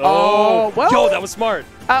tech. Oh, well. Yo, that was smart.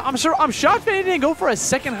 I'm shocked that he didn't go for a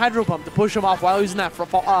second hydro pump to push him off while he was in that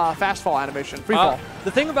fast fall animation. Free fall.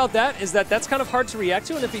 The thing about that is that that's kind of hard to react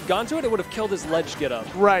to, and if he'd gone to it, it would have killed his ledge get up.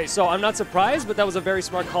 Right. So I'm not surprised, but that was a very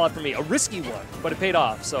smart call out for me. A risky one, but it paid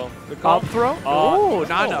off. So good call. Up throw? Oh,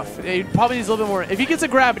 not enough. He probably needs a little bit more. If he gets a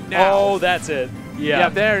grab now. Oh, that's it. Yeah,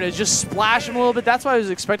 there it is. Just splash him a little bit. That's what I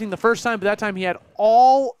was expecting the first time, but that time he had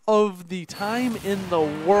all of the time in the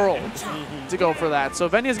world to go for that. So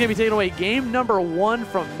Venia's going to be taking away game number 1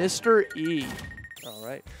 from Mr. E. All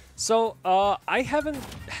right. So I haven't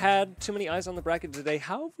had too many eyes on the bracket today.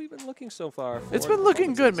 How have we been looking so far? It's been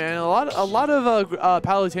looking good, man. A lot of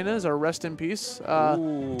Palutinas are rest in peace.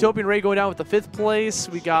 Utopian Ray going down with the 5th place.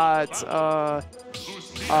 We got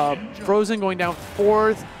Frozen going down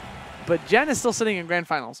 4th. But Jen is still sitting in grand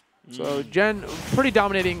finals. So Jen, pretty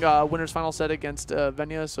dominating winners final set against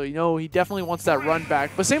Venia. So you know he definitely wants that run back.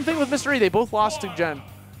 But same thing with Mr. E. They both lost to Jen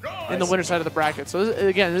in the winner's side of the bracket. So this,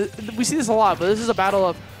 again, we see this a lot. But this is a battle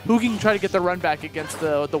of who can try to get the run back against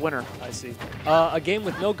the winner. I see. A game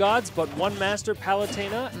with no gods, but one master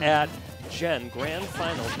Palutena at Gen Grand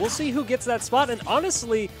Finals. We'll see who gets that spot. And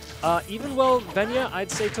honestly, even though Venia, I'd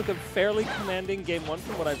say, took a fairly commanding game 1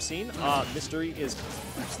 from what I've seen, Mystery is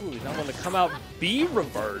absolutely not one to come out B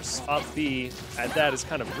reverse up B, and that is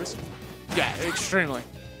kind of risky. Yeah, extremely.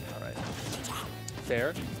 All right.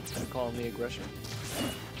 Fair. Gonna call him the aggression.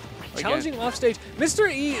 Challenging off stage. Mr.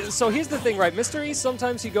 E, so here's the thing, right? Mr. E,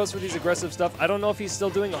 sometimes he goes for these aggressive stuff. I don't know if he's still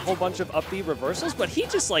doing a whole bunch of up B reversals, but he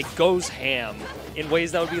just like goes ham in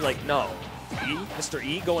ways that would be like, no. Mr.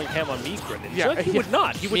 E going ham on me, Greninja. Yeah, He would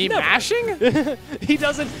not. He would Me never. mashing? He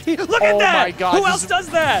doesn't. Look at that! My God. Who else does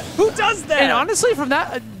that? Who does that? And honestly, from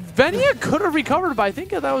that, Venia could have recovered, but I think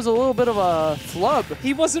that was a little bit of a flub.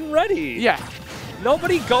 He wasn't ready. Yeah.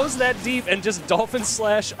 Nobody goes that deep and just Dolphin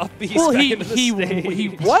Slash up B Well, back into the stage. he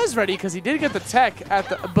was ready because he did get the tech at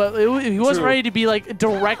the, but he wasn't True. ready to be like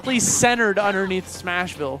directly centered underneath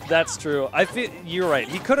Smashville. That's true. I feel you're right.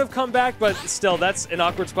 He could have come back, but still, that's an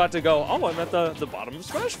awkward spot to go. Oh, I'm at the bottom of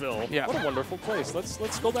Smashville. Yeah. What a wonderful place.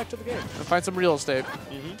 Let's go back to the game. And find some real estate.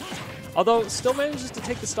 Although still manages to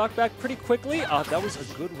take the stock back pretty quickly. That was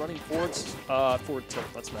a good running forward tilt.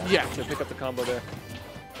 That's Smash. Yeah. To pick up the combo there.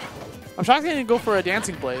 I'm shocked they didn't go for a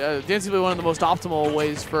Dancing Blade. Dancing Blade one of the most optimal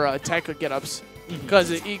ways for tech get-ups.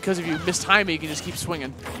 Because if you miss timing, you can just keep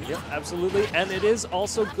swinging. Yep, absolutely. And it is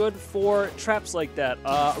also good for traps like that.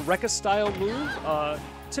 Rekka style move,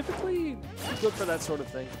 typically good for that sort of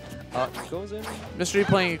thing. Goes in. Mystery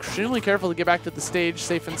playing extremely careful to get back to the stage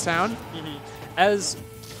safe and sound. As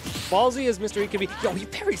ballsy as Mr. E can be, yo, he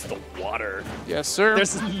parries the water. Yes, sir.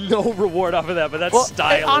 There's no reward off of that, but that's Well,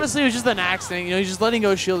 stylish. honestly, it was just an accident. You know, he's just letting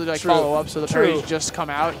go shield to like True. follow up, so the True. parries just come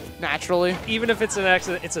out naturally. Even if it's an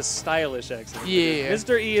accident, it's a stylish accident. Yeah.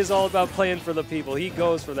 Mr. E is all about playing for the people. He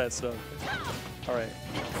goes for that stuff. All right.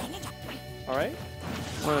 All right.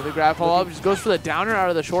 One of the grab follow up just goes for the downer out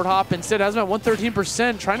of the short hop. Instead, has him at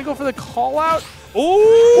 113%, trying to go for the call out.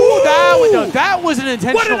 Ooh! That was an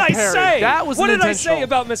intentional What did I parry. say? That was what an did I intentional. say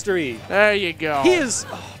about Mr. E? There you go. He is.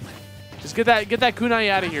 Just get that kunai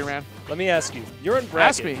out of here, man. Let me ask you. You're in bracket.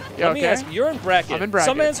 Ask me. Yeah, Let me okay. ask you. You're in bracket. I'm in bracket.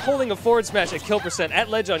 Some man's holding a forward smash at kill percent at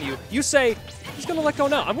ledge on you. You say, he's going to let go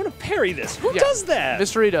now. I'm going to parry this. Who Yeah. does that?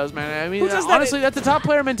 Mystery does, man. I mean, Who does that? honestly, that's a top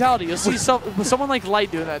player mentality. You'll see someone like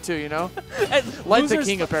Light doing that too, you know? And Light's the losers-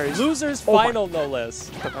 king of parries. Losers Oh my- final, no less.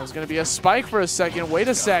 That was going to be a spike for a second. Wait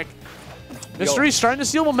a sec. Yo. Mystery's starting to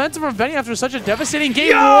steal momentum from Venia after such a devastating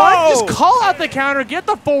game Yo! one. Just call out the counter, get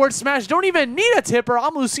the forward smash. Don't even need a tipper.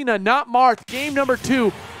 I'm Lucina, not Marth. Game number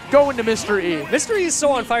 2, going to Mr. E. Mr. E is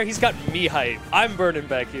so on fire, he's got me hype. I'm burning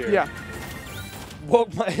back here. Yeah.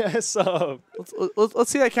 Woke my ass up.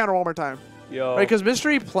 Let's see that counter one more time. Yo. Right, because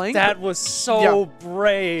Mystery playing. That was so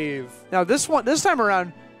brave. Now this time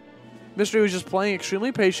around, Mystery was just playing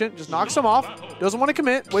extremely patient. Just knocks him off. Doesn't want to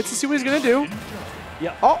commit. Waits to see what he's gonna do.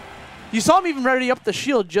 Yeah. Oh. You saw him even ready up the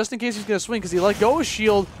shield just in case he's going to swing because he let go of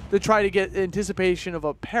shield to try to get anticipation of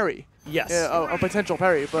a parry. Yes. A potential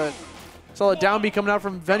parry, but saw a down B coming out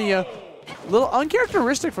from Venia. A little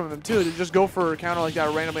uncharacteristic from him, too, to just go for a counter like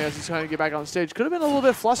that randomly as he's trying to get back on stage. Could have been a little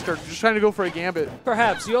bit flustered, just trying to go for a gambit.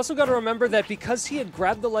 Perhaps. You also got to remember that because he had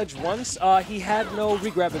grabbed the ledge once, he had no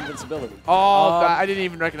regrab invincibility. Oh, I didn't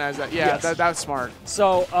even recognize that. Yeah, yes. that's smart.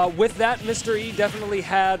 So with that, Mr. E definitely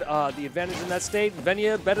had the advantage in that state.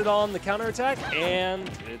 Venia betted on the counterattack, and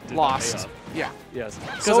it did not pay Lost. off. Yeah. Yes.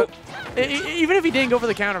 So even if he didn't go for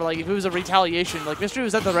the counter, like if it was a retaliation, like Mystery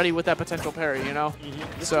was at the ready with that potential parry, you know?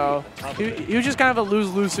 So he was just kind of a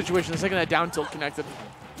lose-lose situation the second that down tilt connected.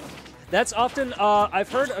 That's often, I've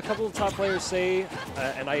heard a couple of top players say,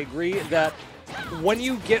 and I agree, that when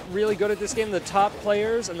you get really good at this game, the top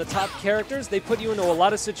players and the top characters, they put you into a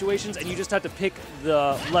lot of situations, and you just have to pick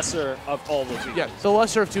the lesser of all those evils. Yeah, the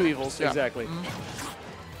lesser of two evils. Yeah. Exactly.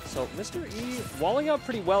 So Mr. E walling out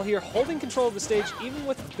pretty well here, holding control of the stage, even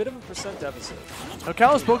with a bit of a percent deficit. Now,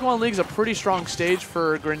 Kalos Pokemon League is a pretty strong stage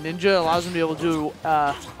for Greninja. Allows him to be able to do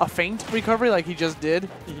a feint recovery like he just did.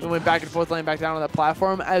 And went back and forth, laying back down on that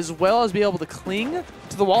platform, as well as be able to cling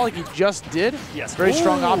to the wall like he just did. Yes. Very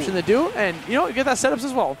strong Ooh. option to do. And, you know, you get that setups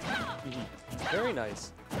as well. Very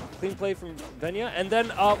nice. Clean play from Venia. And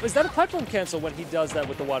then, is that a platform cancel when he does that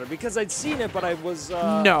with the water? Because I'd seen it, but I was...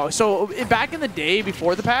 No. So back in the day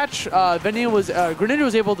before the patch, Greninja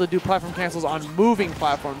was able to do platform cancels on moving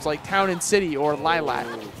platforms like Town and City or Lilat.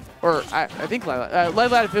 Or I think Lilat.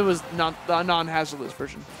 Lilat if it was the non-hazardless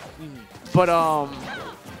version. But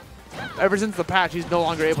ever since the patch, he's no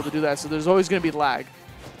longer able to do that. So there's always going to be lag.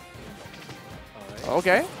 All right.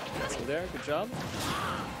 Okay. So there, good job.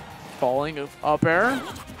 Falling up air.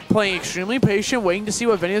 Playing extremely patient, waiting to see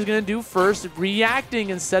what Venia's going to do first, reacting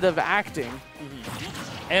instead of acting.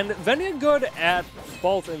 And Venia good at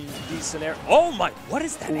both in these scenarios. Oh my, what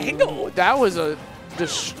is that angle? That was a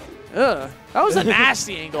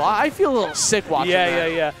nasty angle. I feel a little sick watching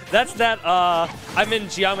that. Yeah. That's that, I'm in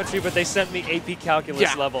geometry, but they sent me AP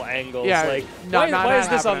calculus level angles. Yeah, Like, not why is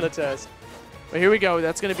this happening. on the test? But here we go.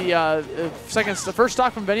 That's going to be the first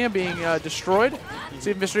stock from Venia being destroyed. See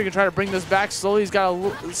if Mystery can try to bring this back slowly. He's got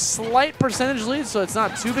a slight percentage lead, so it's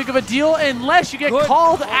not too big of a deal unless you get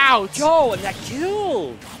called out. Yo, and that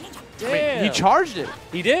killed. Damn. He charged it.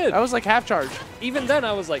 He did. That was like half charge. Even then,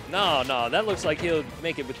 I was like, no, that looks like he'll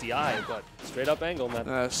make it with the eye, but straight up angle,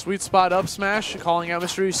 man. Sweet spot up smash, calling out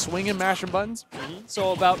Mystery, swinging, mashing buttons.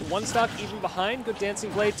 So about one stock even behind. Good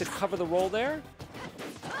dancing blade to cover the roll there.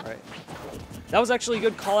 All right. That was actually a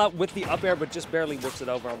good call out with the up air, but just barely whips it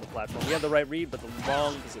over on the platform. He had the right read, but the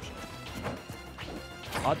wrong position.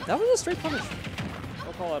 That was a straight punish.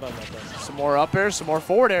 No call out on that, though. Some more up airs, some more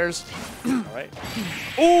forward airs. All right.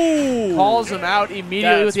 Ooh! Calls him out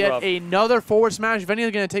immediately with That's rough. yet another forward smash.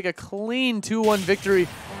 Venya's going to take a clean 2-1 victory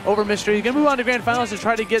over Mystery. He's going to move on to Grand Finals to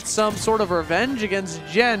try to get some sort of revenge against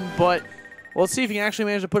Gen, but we'll see if he can actually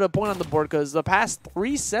manage to put a point on the board, because the past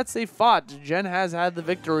 3 sets they fought, Gen has had the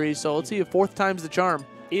victory, so let's see if 4th time's the charm.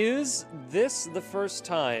 Is this the first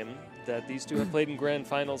time that these two have played in Grand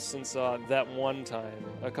Finals since that one time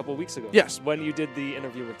a couple weeks ago? Yes. When you did the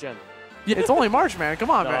interview with Gen. Yeah, it's only March, man. Come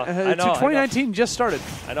on, No, man. I know, 2019 just started.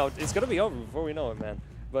 I know, it's going to be over before we know it, man.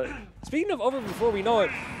 But speaking of over before we know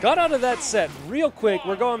it, got out of that set real quick.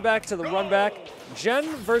 We're going back to the run back. Gen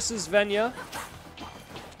versus Venya.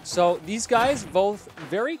 So these guys, both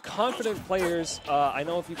very confident players. I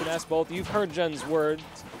know if you can ask both, you've heard Gen's words.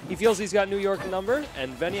 He feels he's got New York number,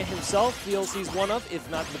 and Venya himself feels he's one of, if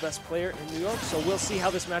not the best player in New York. So we'll see how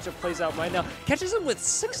this matchup plays out right now. Catches him with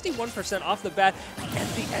 61% off the bat and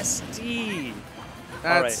the SD.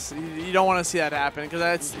 That's You don't want to see that happen,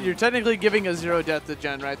 because you're technically giving a 0 death to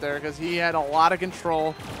Gen right there, because he had a lot of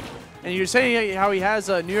control. And you're saying how he has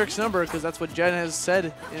New York's number, because that's what Gen has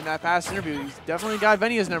said in that past interview. He's definitely got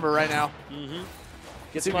Venya's number right now.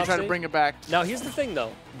 Gets See if him you try to off bring it back. Now, here's the thing,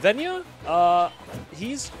 though. Venya,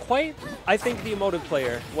 he's quite, I think, the emotive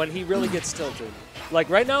player when he really gets tilted. Like,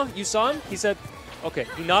 right now, you saw him. He said, okay,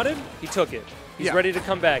 he nodded, he took it. He's ready to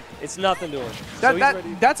come back. It's nothing to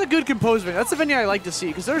him. That's a good composed Venya. That's the Venya I like to see,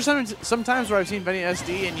 because there's some times where I've seen Venya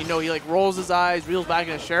SD, and he like rolls his eyes, reels back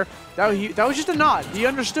in his chair. That was just a nod. He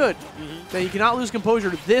understood that he cannot lose composure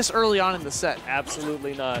this early on in the set.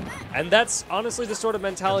 Absolutely not. And that's honestly the sort of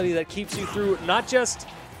mentality that keeps you through not just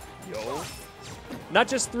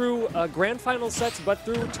through grand final sets, but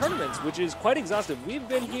through tournaments, which is quite exhaustive. We've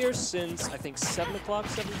been here since, I think, 7 o'clock,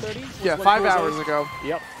 7:30? Yeah, 5 hours ago.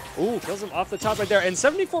 Yep. Ooh, kills him off the top right there. And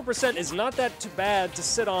 74% is not that too bad to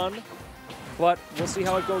sit on, but we'll see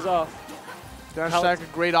how it goes off. Dash attack, a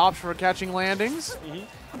great option for catching landings.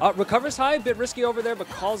 Recovers high, a bit risky over there, but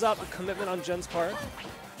calls out the commitment on Gen's part.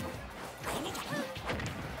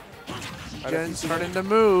 Gen's starting to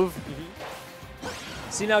move.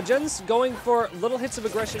 See, now Gen's going for little hits of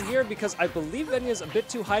aggression here, because I believe Venya's a bit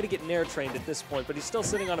too high to get nair trained at this point, but he's still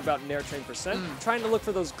sitting on about nair train %. Trying to look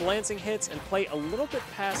for those glancing hits and play a little bit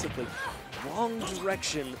passively. Wrong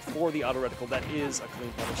direction for the auto reticle. That is a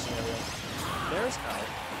clean punish scenario. There's how.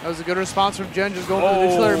 That was a good response from Gen, just going for the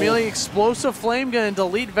neutral air immediately. Explosive Flame going to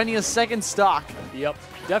delete Venya's second stock. Yep.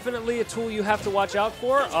 Definitely a tool you have to watch out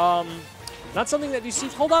for. Not something that you see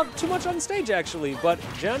pulled out too much on stage, actually, but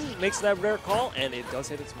Gen makes that rare call, and it does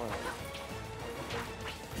hit its mark.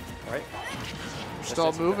 All right. You're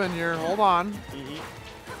still moving here. Hold on.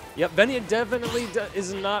 Yep, Venya definitely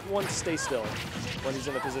is not one to stay still when he's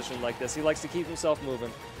in a position like this. He likes to keep himself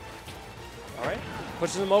moving. All right.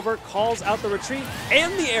 Pushes him over, calls out the retreat,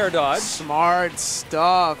 and the air dodge. Smart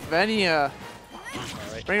stuff. Venya.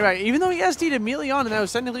 All right. Bring it back. Even though he SD'd immediately on, and that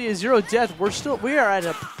was technically a 0 death, we are at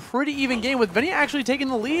a pretty even game, with Venya actually taking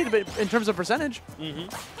the lead, but in terms of percentage.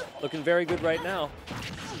 Looking very good right now.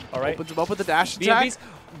 All right. Opens him up with the dash attack. BMBs.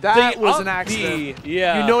 That was up an accident. B,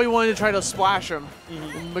 yeah. You know he wanted to try to splash him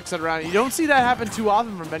and mix it around. You don't see that happen too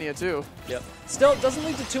often from Venya, too. Yep. Still, doesn't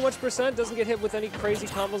lead to too much %. Doesn't get hit with any crazy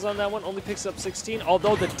combos on that one. Only picks up 16,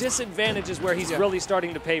 although the disadvantage is where he's really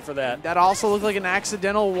starting to pay for that. That also looked like an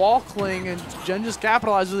accidental wall cling, and Gen just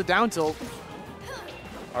capitalized with a down tilt.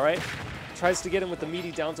 All right. Tries to get him with the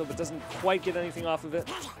meaty down tilt, but doesn't quite get anything off of it.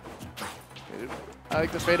 I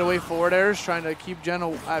like the fadeaway forward airs, trying to keep Gen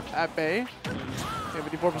at bay.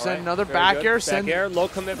 54%, Right, another very back good. air. Back air, low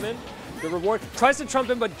commitment. The reward. Tries to trump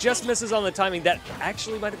him, but just misses on the timing. That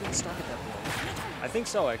actually might have been stuck at that point. I think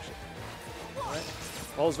so, actually. All right.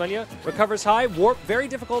 Follows Venya. Recovers high. Warp. Very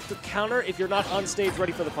difficult to counter if you're not on stage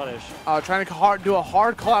ready for the punish. Trying to do a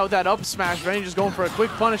hard call out with that up smash. Venya just going for a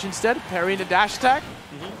quick punish instead. Parrying the dash attack.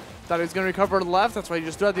 Thought he was going to recover to the left. That's why he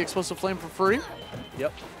just threw out the explosive flame for free.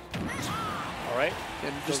 Yep. All right.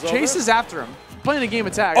 And just chases after him. Playing a game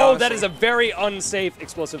attack. Oh, honestly. that is a very unsafe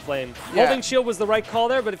explosive flame. Yeah. Holding shield was the right call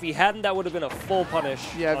there, but if he hadn't, that would have been a full punish.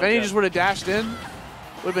 Yeah, if Venya just would have dashed in,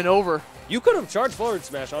 would have been over. You could have charged forward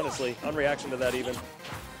smash, honestly, on reaction to that even.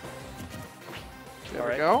 There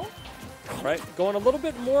we go. Right, going a little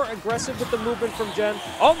bit more aggressive with the movement from Jen.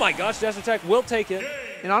 Oh my gosh, dash attack will take it.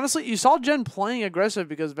 And honestly, you saw Jen playing aggressive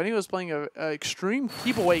because Venny was playing an extreme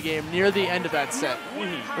keep-away game near the end of that set,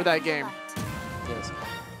 or that game. Yes.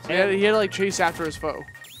 So he had to like chase after his foe.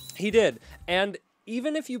 He did. And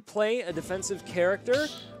even if you play a defensive character,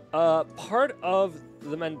 part of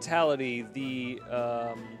the mentality, the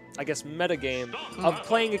I guess metagame of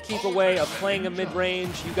playing a keep away, of playing a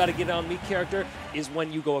mid-range, you got to get on me character, is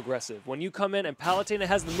when you go aggressive. When you come in, and Palutena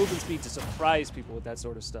has the movement speed to surprise people with that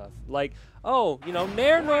sort of stuff. Like, oh, you know,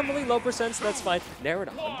 Nair normally low percents, that's fine. Nair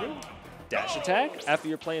at 100, dash attack after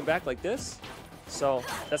you're playing back like this. So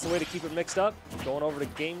that's the way to keep it mixed up. Going over to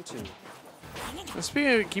game 2.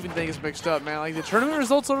 Speaking of keeping things mixed up, man, like the tournament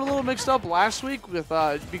results are a little mixed up last week with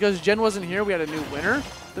because Jen wasn't here, we had a new winner.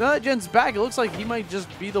 But now that Jen's back, it looks like he might just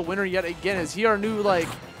be the winner yet again. Is he our new like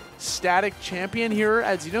static champion here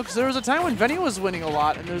at Xeno? Because there was a time when Venny was winning a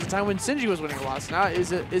lot, and there was a time when Sinji was winning a lot. So now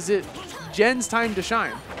is it Jen's time to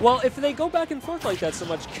shine? Well, if they go back and forth like that so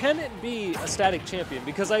much, can it be a static champion?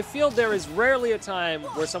 Because I feel there is rarely a time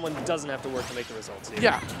where someone doesn't have to work to make the results here.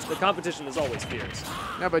 Yeah. The competition is always fierce.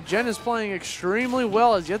 Yeah, but Jen is playing extremely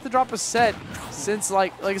well. Has yet to drop a set since,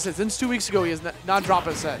 like I said, since 2 weeks ago, he has not dropped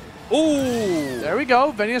a set. Ooh! There we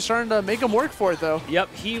go. Venny is starting to make him work for it, though. Yep,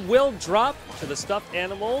 he will drop to the stuffed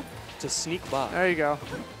animal to sneak by. There you go.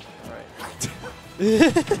 All right.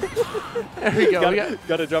 There we go.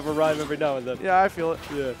 Gotta drop a rhyme every now and then. Yeah, I feel it.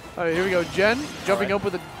 Yeah. All right, here we go. Jen jumping up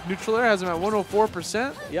with a neutral air, has him at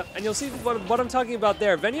 104%. Yep, and you'll see what I'm talking about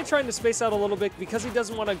there. Venya trying to space out a little bit because he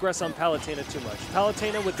doesn't want to aggress on Palutena too much.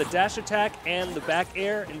 Palutena with the dash attack and the back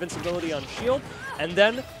air, invincibility on shield, and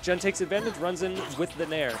then Jen takes advantage, runs in with the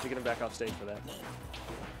nair to get him back off stage for that.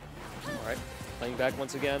 All right, playing back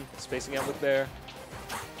once again, spacing out with Bear.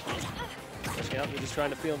 Pushing out, we're just trying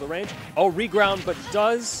to feel the range. Oh, reground, but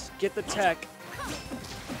does get the tech.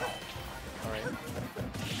 All right.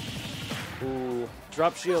 Ooh,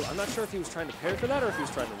 drop shield. I'm not sure if he was trying to parry for that or if he was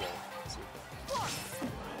trying to roll. Let's see.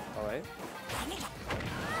 All right.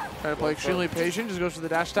 Trying to play extremely patient, just goes for the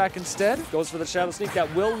dash attack instead. Goes for the shadow sneak.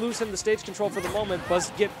 That will lose him the stage control for the moment.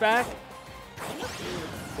 Buzz get back.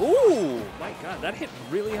 Ooh, my God, that hit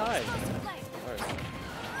really high. All right.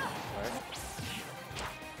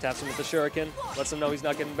 Taps him with the shuriken, lets him know he's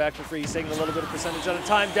not getting back for free. He's taking a little bit of percentage at a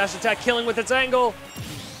time. Dash attack killing with its angle.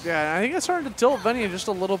 Yeah, I think it's starting to tilt Venny just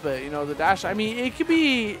a little bit. You know, the dash. I mean, it could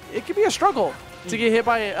be a struggle to get hit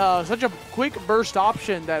by such a quick burst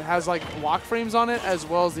option that has like block frames on it, as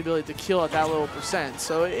well as the ability to kill at that little percent.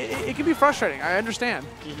 So it can be frustrating. I understand.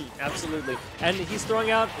 Absolutely. And he's throwing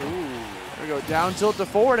out. Ooh. There we go. Down tilt to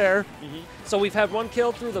forward air. So we've had one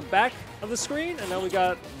kill through the back of the screen, and now we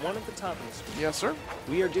got one at the top of the screen. Yes, sir.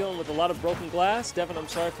 We are dealing with a lot of broken glass. Devin, I'm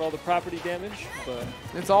sorry for all the property damage, but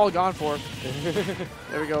it's all gone for him.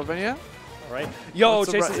 There we go, Venya. All right. Yo,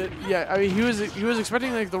 chases it. Yeah, I mean, he was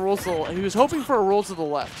expecting like the roll to the, he was hoping for a roll to the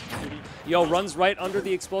left. Yo, runs right under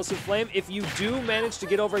the explosive flame. If you do manage to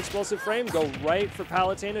get over explosive flame, go right for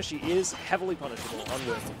Palutena. She is heavily punishable on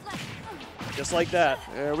whip. Just like that.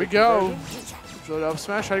 There we go. So up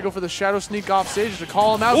smash, try to go for the shadow sneak off stage to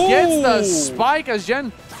call him out. Ooh. Gets the spike as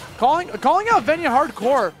Jen calling out Venya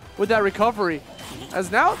hardcore with that recovery.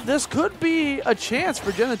 As now this could be a chance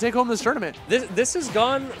for Jen to take home this tournament. This has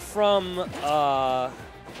gone from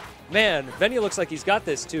man, Venya looks like he's got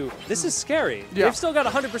this too. This is scary. Yeah. They've still got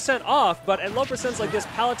 100% off, but at low percents like this,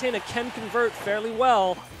 Palutena can convert fairly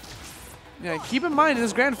well. Yeah, keep in mind in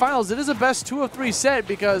this grand finals, it is a best 2 of 3 set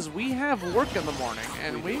because we have work in the morning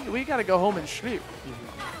and we got to go home and sleep.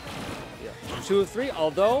 Yeah. 2 of 3.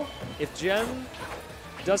 Although if Jen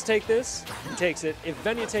does take this, he takes it. If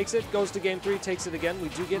Venya takes it, goes to game 3, takes it again, we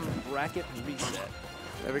do get bracket reset.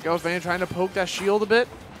 There we go. Venya trying to poke that shield a bit.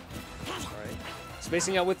 All right.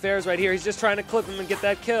 Spacing out with Fairs right here. He's just trying to clip him and get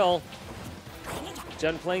that kill.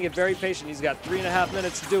 Jen playing it very patient. He's got 3.5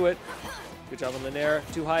 minutes to do it. Good job on the nair.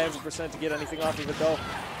 Too high of a percent to get anything off of it, though.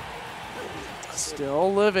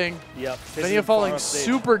 Still living. Yep. Venya falling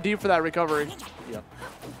super deep for that recovery. Yep.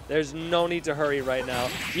 There's no need to hurry right now.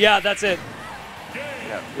 Yeah, that's it.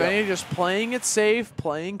 Yeah. Venya just playing it safe,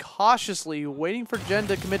 playing cautiously, waiting for Jen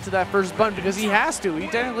to commit to that first button because he has to. He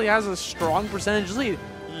technically has a strong percentage lead.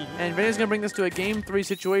 And Venya's going to bring this to a game 3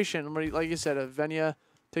 situation. Like you said, if Venya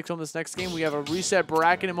takes home this next game, we have a reset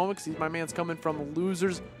bracket in a moment because my man's coming from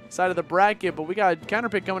loser's side of the bracket. But we got a counter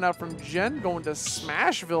pick coming out from Jen going to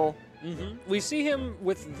Smashville We see him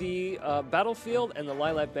with the Battlefield and the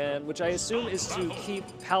Lilac Band, which I assume is to keep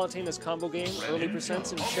Palutena's combo game early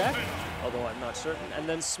percents in check, although I'm not certain. And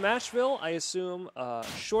then Smashville, I assume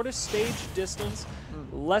shortest stage distance,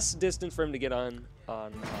 less distance for him to get on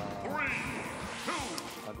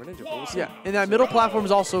Greninja. Yeah, and that middle platform is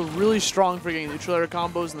also really strong for getting neutral air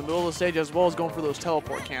combos in the middle of the stage, as well as going for those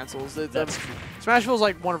teleport cancels. That's true. Smashville is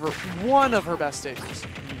like one of her best stages.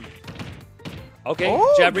 Okay,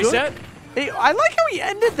 Oh, jab good. reset. Hey, I like how he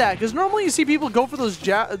ended that, because normally you see people go for those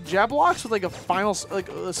jab blocks with like a final, like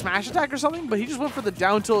a smash attack or something, but he just went for the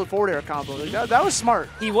down tilt forward air combo. Like that was smart.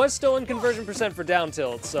 He was still in conversion percent for down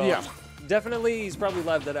tilt, so Yeah. definitely he's probably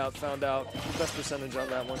lived that out, found out best percentage on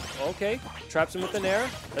that one. Okay, traps him with an air.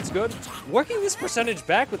 That's good. Working this percentage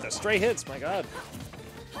back with the stray hits, my god.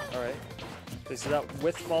 All right, this is out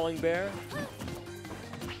with Falling Bear.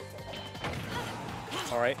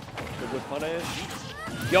 All right, good with punish.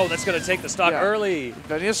 Yo, that's going to take the stock early.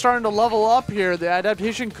 Venia's starting to level up here. The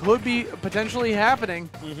adaptation could be potentially happening.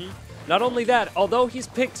 Not only that, although he's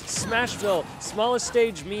picked Smashville, smallest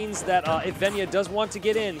stage means that if Venia does want to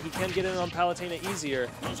get in, he can get in on Palutena easier.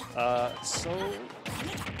 So,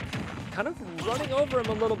 kind of running over him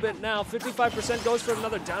a little bit now. 55% goes for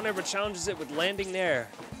another down air, but challenges it with landing there.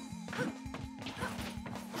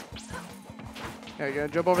 Yeah, you gotta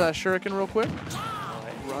jump over that shuriken real quick.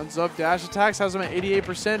 Runs up, dash attacks, has him at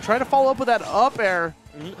 88%. Try to follow up with that up air.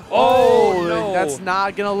 Oh, no. That's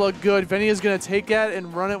not going to look good. Venia's going to take that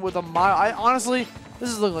and run it with a mile. Honestly, this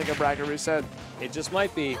is looking like a bracket reset. It just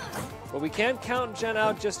might be. But we can't count Jen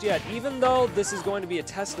out just yet, even though this is going to be a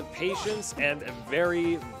test of patience and a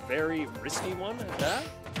very, very risky one at that.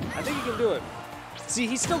 I think he can do it. See,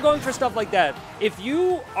 he's still going for stuff like that. If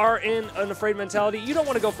you are in an afraid mentality, you don't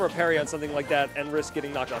want to go for a parry on something like that and risk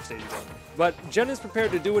getting knocked off stage again. But Jen is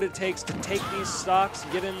prepared to do what it takes to take these stocks,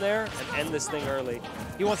 get in there, and end this thing early.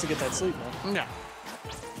 He wants to get that sleep, man. Yeah.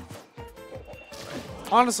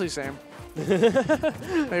 Honestly, same. There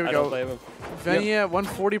we I go. don't blame him. Venia,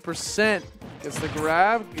 140%. Gets the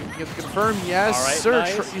grab. Gets confirmed. Yes, All right, sir.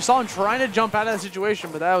 nice. You saw him trying to jump out of that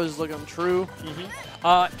situation, but that was looking true.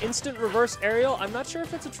 Instant reverse aerial. I'm not sure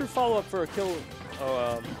if it's a true follow-up for a kill.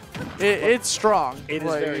 It's strong. It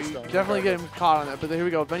is very strong. Definitely getting caught on that. But here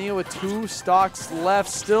we go. Venia with 2 stocks left.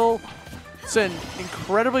 Still, it's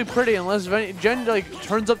incredibly pretty unless Jen like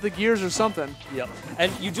turns up the gears or something. Yep.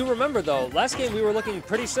 And you do remember, though, last game we were looking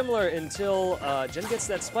pretty similar until Jen gets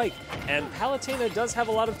that spike. And Palutena does have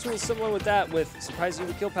a lot of tools similar with that, with surprise you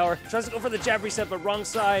with kill power. Tries to go for the jab reset, but wrong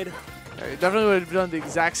side. Yeah, he definitely would have done the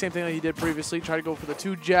exact same thing that he did previously. Try to go for the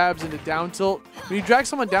 2 jabs into down tilt. When you drag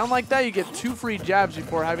someone down like that, you get 2 free jabs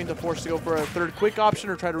before having to force to go for a 3rd quick option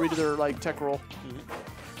or try to read their like tech roll.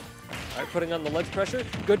 All right, putting on the ledge pressure.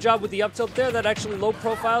 Good job with the up tilt there. That actually low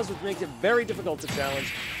profiles, which makes it very difficult to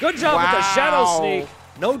challenge. Good job with the shadow sneak.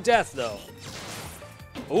 No death, though.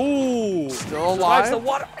 Ooh. Still Survives alive. the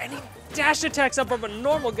water, and he dash attacks up from a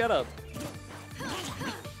normal getup.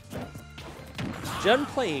 Jen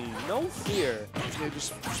playing no fear. Yeah,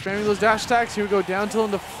 just spamming those dash attacks. Here we go, down tilt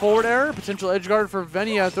into forward air. Potential edge guard for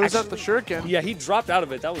Venia. Throws out the shuriken. Yeah, he dropped out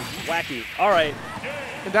of it. That was wacky. All right.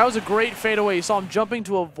 And that was a great fadeaway. You saw him jumping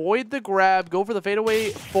to avoid the grab, go for the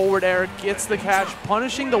fadeaway forward air, gets the catch,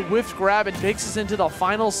 punishing the whiffed grab, and takes us into the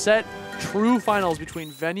final set. True finals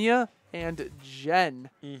between Venia and Jen.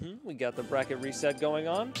 We got the bracket reset going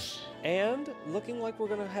on. And looking like we're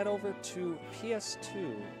going to head over to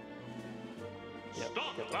PS2. Yep,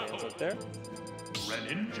 get the hands up there.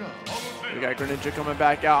 We got Greninja coming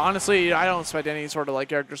back out. Honestly, I don't expect any sort of like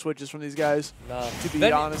character switches from these guys. No. To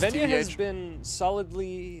be honest, Venia has TBH. been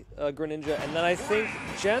solidly Greninja, and then I think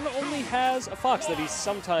Jen only has a Fox that he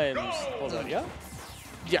sometimes pulls out, yeah?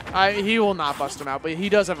 Yeah, he will not bust him out, but he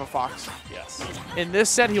does have a Fox. Yes. In this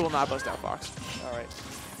set, he will not bust out Fox. All right.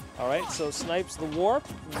 All right, so snipes the warp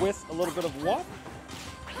with a little bit of warp.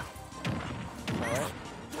 All right.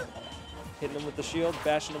 Hitting him with the shield,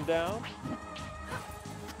 bashing him down.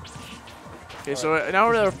 Okay, so now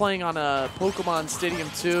we're playing on a Pokemon Stadium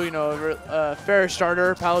 2, you know, fair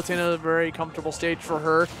starter. Palutena, a very comfortable stage for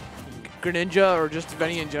her. Greninja, or just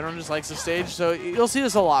Venia in general, just likes the stage. So you'll see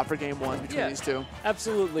this a lot for game 1 between these two.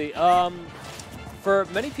 Absolutely. For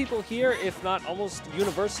many people here, if not almost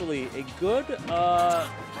universally, a good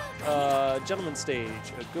gentleman stage,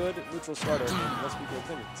 a good neutral starter in most people's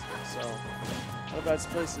opinions. So, not a bad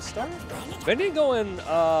place to start. Venia going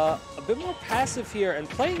a bit more passive here and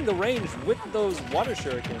playing the range with those water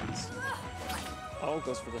shurikens. Oh,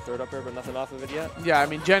 goes for the 3rd up air, but nothing off of it yet. Yeah, I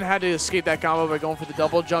mean, Jen had to escape that combo by going for the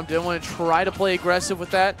double jump. Didn't want to try to play aggressive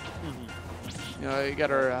with that. You know, you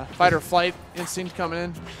got her fight or flight instinct coming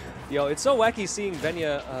in. Yo, it's so wacky seeing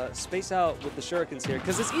Venya space out with the shurikens here,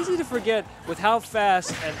 because it's easy to forget with how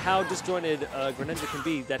fast and how disjointed Greninja can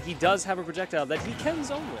be that he does have a projectile that he can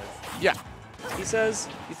zone with. Yeah. He says,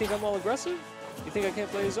 you think I'm all aggressive? You think I can't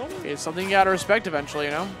play zone? It's something you gotta respect eventually,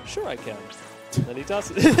 you know? Sure I can. Then he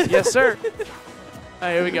tosses it. Yes, sir.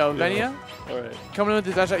 Here we go. Venya All right. coming in with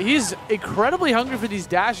the dash attack. He's incredibly hungry for these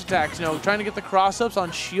dash attacks, you know, trying to get the cross-ups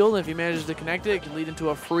on shield. If he manages to connect it, it can lead into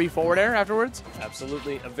a free forward air afterwards.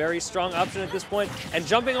 Absolutely. A very strong option at this point. And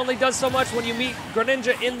jumping only does so much when you meet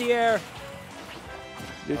Greninja in the air.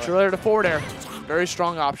 Neutral air to forward air. Very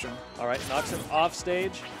strong option. All right. Knocks him off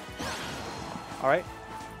stage. All right.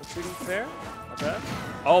 Retreating fair. Not bad.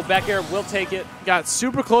 Oh, back air will take it. Got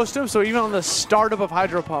super close to him, so even on the startup of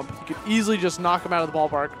Hydro Pump, you could easily just knock him out of the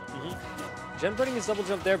ballpark. Gen putting his double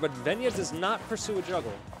jump there, but Venya does not pursue a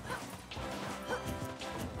juggle.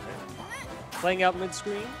 Playing out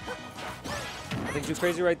mid-screen. Nothing too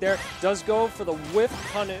crazy right there. Does go for the whiff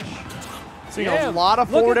punish. Seeing a lot of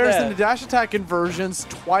forward airs and the dash attack conversions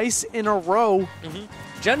twice in a row.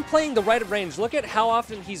 Gen playing the right of range. Look at how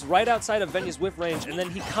often he's right outside of Venya's whiff range, and then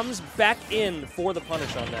he comes back in for the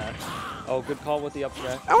punish on that. Oh, good call with the up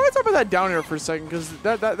smash. I want to talk about that down air for a second, because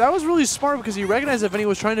that was really smart, because he recognized that Venya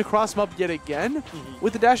was trying to cross him up yet again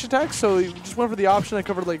with the dash attack, so he just went for the option that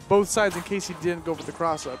covered like both sides in case he didn't go for the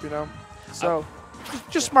cross up, you know? So,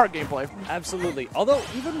 just smart gameplay. Absolutely. Although,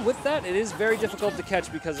 even with that, it is very difficult to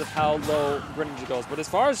catch because of how low Greninja goes. But as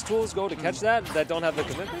far as tools go to catch that don't have the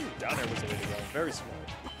commitment, down air was the way to go. Very smart.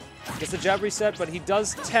 Gets the jab reset, but he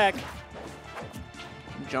does tech.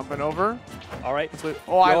 Jumping over. All right.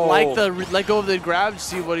 Oh, I like the let go of the grab,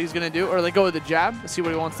 see what he's going to do, or let go of the jab, see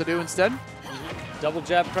what he wants to do instead. Double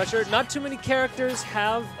jab pressure. Not too many characters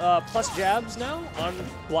have plus jabs now, on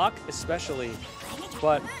block especially.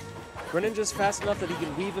 But Greninja's fast enough that he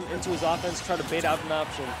can weave him into his offense, try to bait out an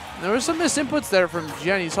option. There were some misinputs there from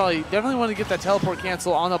Gen. You saw he definitely wanted to get that teleport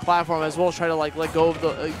cancel on the platform as well as try to like let go of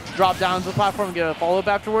the drop down to the platform and get a follow-up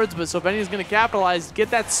afterwards. But so Benny's going to capitalize,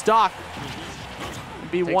 get that stock,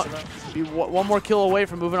 be one more kill away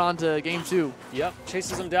from moving on to game 2. Yep,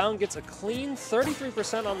 chases him down, gets a clean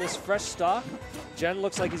 33% on this fresh stock. Gen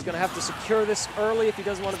looks like he's going to have to secure this early if he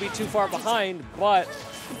doesn't want to be too far behind, but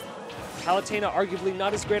Palutena arguably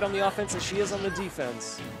not as great on the offense as she is on the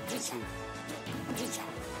defense. Let's see.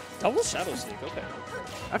 Double Shadow Sneak, okay.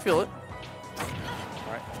 I feel it.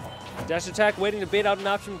 All right. Dash attack, waiting to bait out an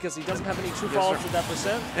option because he doesn't have any true follow-ups with that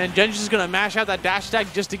percent. And Gen's just going to mash out that dash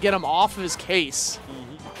attack just to get him off of his case.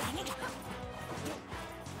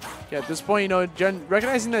 Yeah, at this point, you know, Gen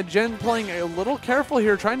recognizing that Gen playing a little careful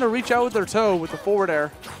here, trying to reach out with their toe with the forward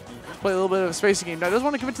air. Play a little bit of a spacing game. Now, doesn't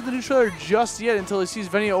want to commit to the neutral air just yet until he sees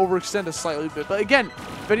Venya overextend a slightly bit. But again,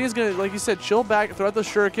 Venya's going to, like you said, chill back, throw out those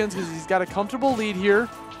shurikens because he's got a comfortable lead here.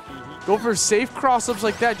 Go for safe cross-ups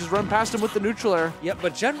like that. Just run past him with the neutral air. Yep,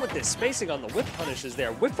 but Gen with this spacing on the whip punishes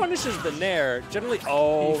there. Whip punishes the nair. Generally,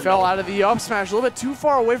 oh, he fell out of the up smash a little bit too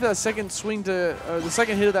far away for that second swing to, the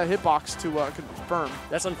second hit of that hitbox to confirm.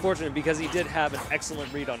 That's unfortunate because he did have an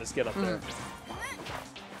excellent read on his get up there.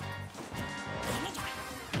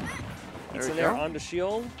 Gets in there onto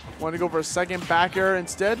shield. Want to go for a second back air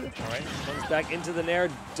instead. All right, comes back into the nair.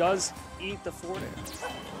 Does eat the forward air.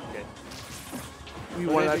 Okay. We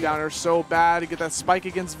want that down air so bad to get that spike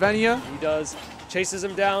against Venya. He does. Chases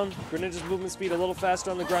him down. Greninja's movement speed a little faster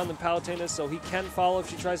on the ground than Palutena's, so he can follow if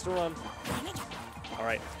she tries to run. All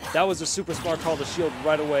right, that was a super smart call to shield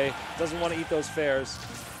right away. Doesn't want to eat those fairs.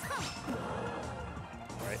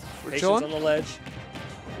 All right, patience on the ledge.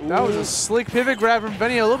 That was a slick pivot grab from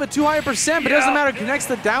Venya. A little bit too high a percent, but it doesn't matter. Connects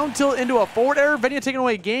the down tilt into a forward air. Venya taking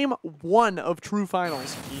away game 1 of True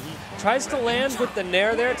Finals. Tries to land with the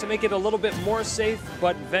nair there to make it a little bit more safe,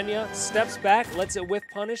 but Venya steps back, lets it whiff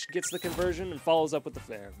punish, gets the conversion, and follows up with the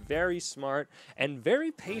fair. Very smart and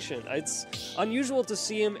very patient. It's unusual to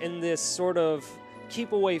see him in this sort of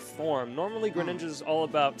keep away form. Normally, Greninja is all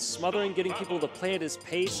about smothering, getting people to play at his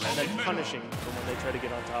pace, and then punishing for when they try to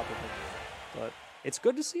get on top of him. But it's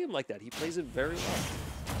good to see him like that. He plays it very well.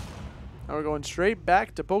 Now we're going straight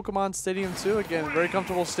back to Pokemon Stadium 2. Again, very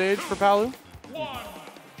comfortable stage for Palu.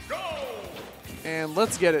 And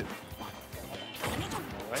let's get it. All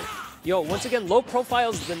right. Yo, once again, low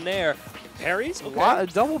profiles the nair. Parries? Okay. A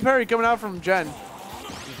double parry coming out from Gen.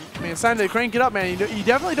 I mean, it's time to crank it up, man. You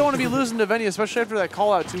definitely don't want to be losing to Venya, especially after that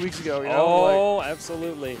call out 2 weeks ago. You know? Oh, like,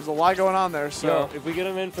 absolutely. There's a lot going on there. So yo, if we get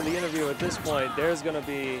him in for the interview at this point, there's going to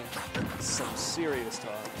be some serious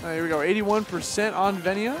talk. Here we go. 81% on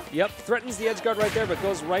Venya. Yep, threatens the edge guard right there, but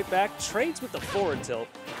goes right back. Trades with the forward tilt.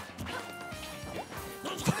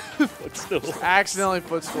 footstool. Accidentally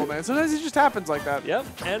footstool, man. Sometimes it just happens like that. Yep,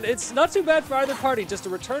 and it's not too bad for either party. Just a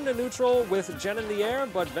return to neutral with Jen in the air,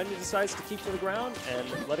 but Venya decides to keep to the ground and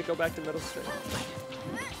let it go back to middle straight.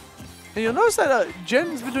 And you'll notice that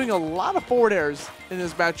Jen's been doing a lot of forward airs in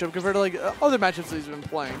this matchup compared to like other matchups that he's been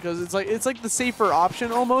playing, because it's like the safer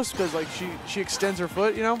option almost, because like she extends her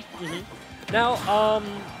foot, you know. Now,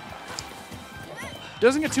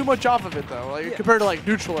 doesn't get too much off of it though, like compared to like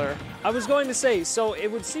neutral air. I was going to say, so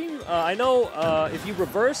it would seem, I know if you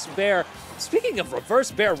reverse bear, speaking of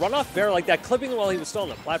reverse bear, run off bear like that, clipping him while he was still on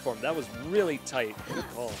the platform, that was really tight. Good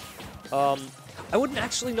call. I wouldn't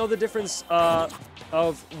actually know the difference of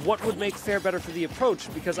what would make Fair better for the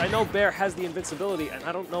approach, because I know Bear has the invincibility, and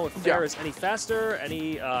I don't know if Fair is any faster,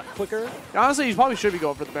 any quicker. Honestly, you probably should be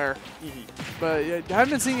going for the Bear, but I haven't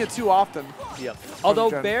been seeing it too often. Yeah. Although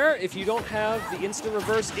Bear, if you don't have the instant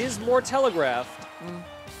reverse, is more telegraphed.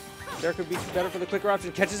 Bear could be better for the quicker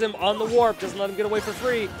option. Catches him on the warp, doesn't let him get away for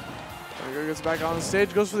free. There gets back on the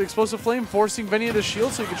stage, goes for the explosive flame, forcing Venya to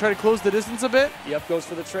shield so he can try to close the distance a bit. Yep, goes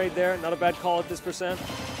for the trade there. Not a bad call at this percent.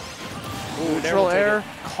 Ooh, neutral air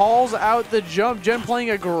calls out the jump. Jen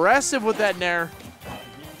playing aggressive with that nair.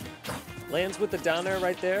 Lands with the down air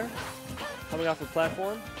right there. Coming off the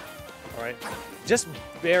platform. All right. Just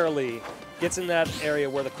barely gets in that area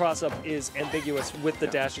where the cross-up is ambiguous with the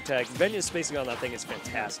dash attack. Venya's spacing on that thing is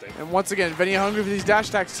fantastic. And once again, Venya hungry for these dash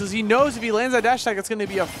attacks because he knows if he lands that dash attack, it's going to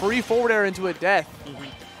be a free forward air into a death.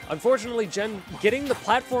 Unfortunately, Jen getting the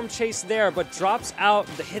platform chase there, but drops out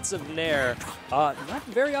the hits of Nair. Not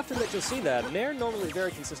very often that you'll see that. Nair normally very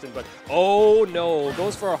consistent, but oh no,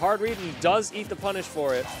 goes for a hard read and does eat the punish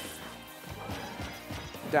for it.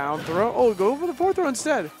 Down throw. Oh, go for the forward throw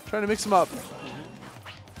instead. Trying to mix them up.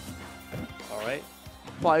 All right.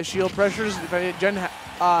 Apply shield pressures.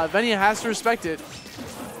 Venya has to respect it.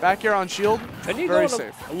 Back here on shield, very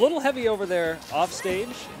safe. A little heavy over there off stage,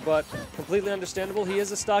 but completely understandable. He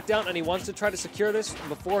is a stock down, and he wants to try to secure this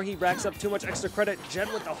before he racks up too much extra credit.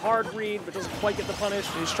 Jen with the hard read, but doesn't quite get the punish.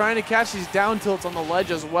 He's trying to catch these down tilts on the ledge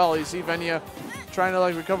as well. You see Venya trying to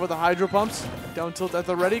like recover the hydro pumps. Down tilt at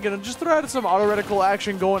the ready. Gonna just throw out some auto reticle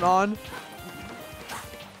action going on.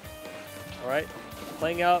 All right.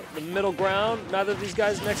 Playing out the middle ground. Neither of these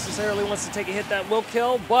guys necessarily wants to take a hit that will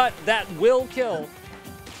kill, but that will kill.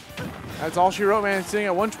 That's all she wrote, man. Sitting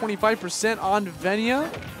at 125% on Venya.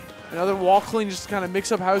 Another wall clean just to kind of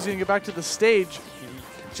mix up how he's going to get back to the stage.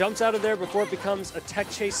 Jumps out of there before it becomes a tech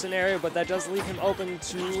chase scenario, but that does leave him open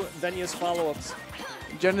to Venya's follow-ups.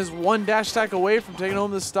 Jen is one dash attack away from taking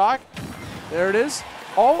home the stock. There it is.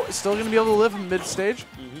 Oh, still going to be able to live from mid-stage.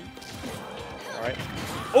 All right.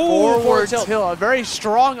 Oh, forward tilt. A very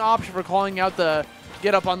strong option for calling out the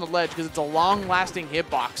get up on the ledge because it's a long-lasting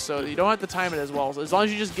hitbox, so you don't have to time it as well. So as long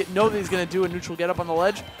as you just know that he's going to do a neutral get up on the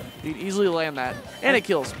ledge, you can easily land that, and it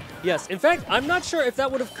kills. Yes. In fact, I'm not sure if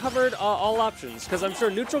that would have covered all options, because I'm sure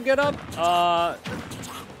neutral get up,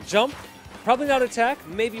 jump, probably not attack,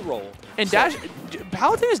 maybe roll. And dash,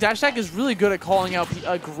 Palutena's dash attack is really good at calling out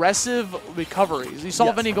aggressive recoveries. You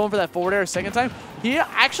saw Venya going for that forward air a second time. He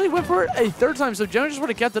actually went for it a third time, so Jen just would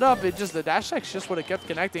have kept it up. It just the dash attack just would have kept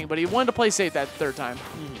connecting, but he wanted to play safe that third time.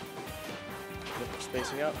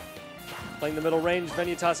 Spacing out. Playing the middle range,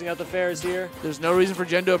 Venya tossing out the fares here. There's no reason for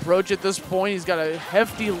Jen to approach at this point. He's got a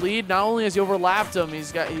hefty lead. Not only has he overlapped him,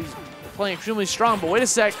 he's playing extremely strong, but wait a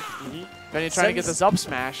sec. Venya trying to get this up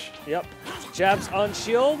smash. Yep. Jabs on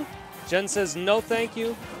shield. Jen says no thank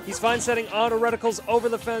you. He's fine setting auto reticles over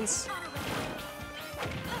the fence.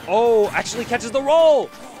 Oh, actually catches the roll.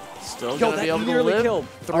 Still going to be able to live. Killed.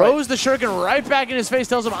 Throws the shuriken right back in his face,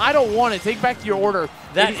 tells him, I don't want it. Take back your order.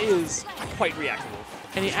 That is quite reactive.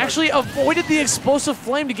 And he actually avoided the explosive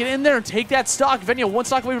flame to get in there and take that stock. Venya one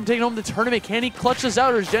stock away from taking home the tournament. Can he clutch this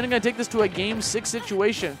out, or is Jen going to take this to a Game 6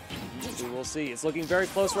 situation? We will see. It's looking very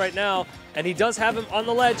close right now, and he does have him on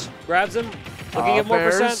the ledge. Grabs him, looking at more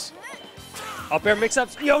percent. Up air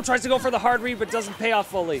mix-ups. Yo, tries to go for the hard read, but doesn't pay off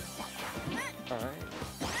fully. All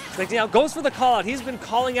right. Expecting out. Goes for the call-out. He's been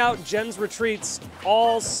calling out Jen's retreats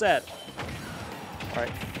all set. All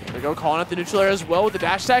right. There we go. Calling out the neutral air as well with the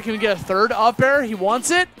dash attack. Can we get a third up air? He wants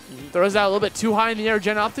it. Throws that a little bit too high in the air.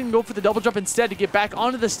 Jen opting to go for the double jump instead to get back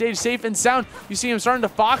onto the stage safe and sound. You see him starting to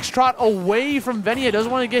foxtrot away from Venya. Doesn't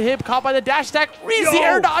want to get hit. Caught by the dash attack. Reads the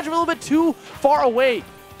air dodge a little bit too far away.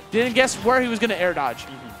 Didn't guess where he was going to air dodge.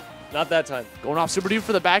 Not that time. Going off super deep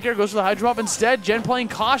for the back air, goes for the high drop instead. Jen playing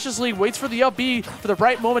cautiously, waits for the up B for the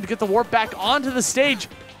right moment to get the warp back onto the stage.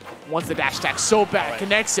 Wants the dash attack so bad,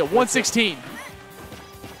 connects it, 116.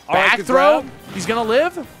 Back throw, he's gonna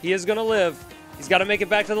live. He is gonna live. He's got to make it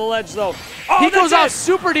back to the ledge, though. Oh, He goes out it.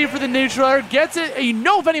 super deep for the neutral air, gets it, and you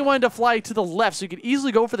know Venny wanted to fly to the left, so you could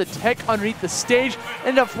easily go for the tech underneath the stage,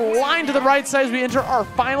 end up flying to the right side as we enter our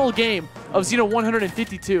final game of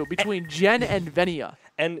Xeno152 between Jen and Venia.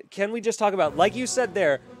 And can we just talk about, like you said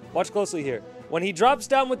there, watch closely here. When he drops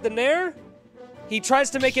down with the Nair, he tries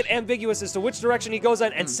to make it ambiguous as to which direction he goes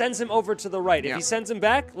in and sends him over to the right. If he sends him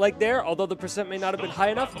back, like there, although the percent may not have been high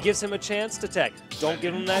enough, gives him a chance to tech. Don't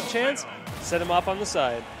give him that chance, set him off on the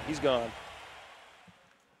side. He's gone.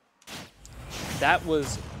 That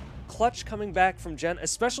was clutch coming back from Jen,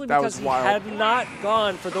 especially because he had not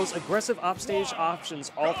gone for those aggressive offstage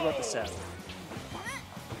options all throughout the set.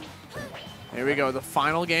 Here we go, the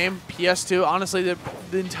final game, PS2. Honestly,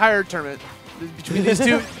 the entire tournament between these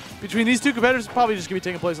two... Between these two competitors, probably just going to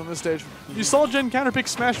be taking place on this stage. You saw Jen counterpick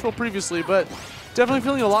Smashville previously, but definitely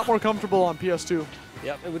feeling a lot more comfortable on PS2.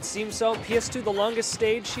 Yep, it would seem so. PS2, the longest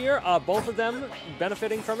stage here. Both of them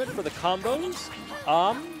benefiting from it for the combos.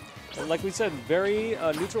 And like we said, very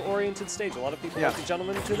neutral-oriented stage. A lot of people like the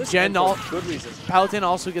gentleman to this. Jen, for good reasons. Palutena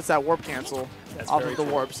also gets that warp cancel off of the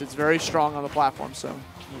warps. It's very strong on the platform, so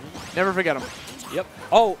never forget him. Yep.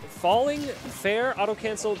 Oh, falling fair,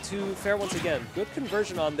 auto-cancel to fair once again. Good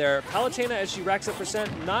conversion on there. Palutena, as she racks up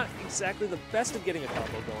percent, not exactly the best of getting a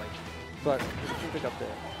combo going, but you can pick up there.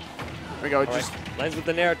 Here we go. Just lands with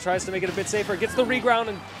the Nair, tries to make it a bit safer, gets the reground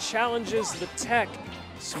and challenges the tech.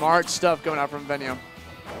 Smart stuff coming out from Venia.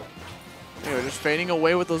 Anyway, just fading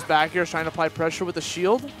away with those back airs, trying to apply pressure with the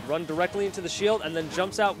shield. Run directly into the shield and then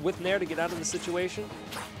jumps out with Nair to get out of the situation.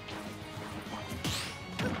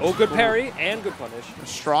 Oh, good parry and good punish. A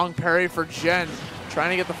strong parry for Jen.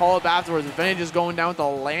 Trying to get the follow-up afterwards. Venia just going down with the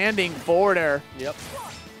landing forward air. Yep.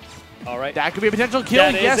 All right. That could be a potential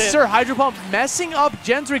kill. That Yes, sir. Hydro Pump messing up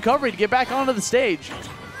Jen's recovery to get back onto the stage.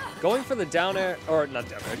 Going for the down air, or not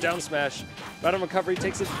down air, down smash. Random recovery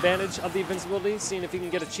takes advantage of the invincibility, seeing if he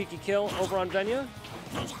can get a cheeky kill over on Venia.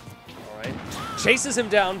 All right. Chases him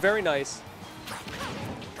down. Very nice.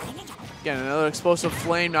 Again, another explosive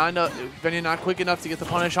flame. Venia not quick enough to get the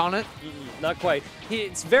punish on it. Not quite.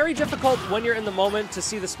 It's very difficult when you're in the moment to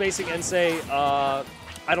see the spacing and say, I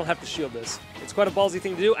don't have to shield this. It's quite a ballsy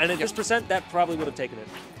thing to do, and at this percent, that probably would have taken it.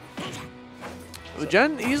 So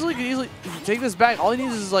Jen could easily take this back. All he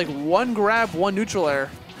needs is like one grab, one neutral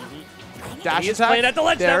air. Dash He is attack. playing at the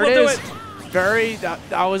ledge. There That will do is. it.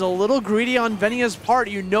 That was a little greedy on Venia's part.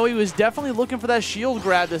 You know he was definitely looking for that shield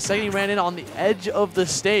grab the second he ran in on the edge of the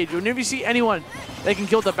stage. Whenever you see anyone that can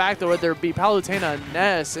kill at the back, though, whether it be Palutena,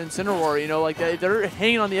 Ness, Incineroar, you know, like they're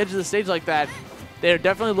hanging on the edge of the stage like that, they're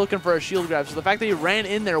definitely looking for a shield grab. So the fact that he ran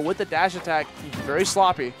in there with the dash attack, very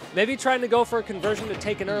sloppy. Maybe trying to go for a conversion to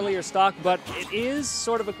take an earlier stock, but it is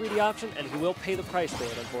sort of a greedy option, and he will pay the price for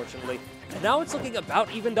it, unfortunately. And now it's looking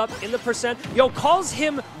about evened up in the percent. Yo, calls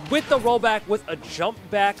him with the rollback with a jump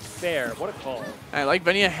back fair. What a call. I like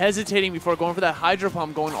Venia hesitating before going for that Hydro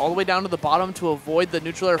Pump, going all the way down to the bottom to avoid the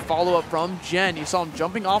neutral air follow-up from Jen. You saw him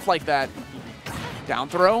jumping off like that. Down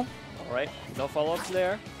throw. All right, no follow-ups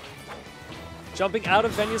there. Jumping out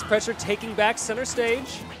of Venia's pressure, taking back center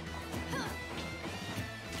stage.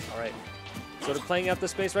 All right, sort of playing out the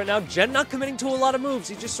space right now. Jen not committing to a lot of moves.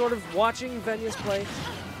 He's just sort of watching Venia's play.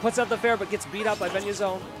 Puts out the fair, but gets beat out by Venia's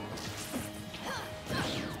own.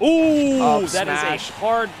 Ooh, that is a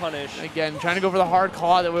hard punish. Again, trying to go for the hard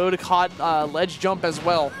call that would have caught ledge jump as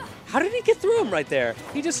well. How did he get through him right there?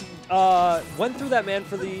 He just went through that man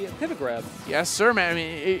for the pivot grab. Yes, sir, man. I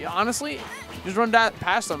mean, honestly, just run that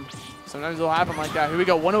past him. Sometimes it'll happen like that. Here we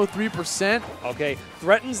go, 103%. Okay,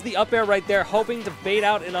 threatens the up air right there, hoping to bait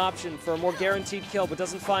out an option for a more guaranteed kill, but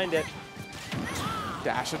doesn't find it.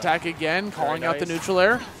 Dash attack again, calling out the nice. neutral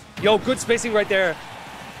air. Yo, good spacing right there.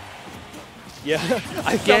 Yeah.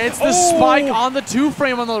 Gets the spike on the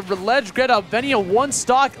 2-frame on the ledge. Greta, Venia, one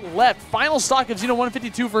stock left. Final stock of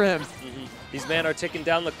Xeno152 for him. These men are ticking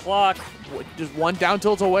down the clock. Just one down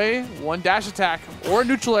tilt away, one dash attack, or a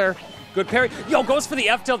neutral air. Good parry. Yo, goes for the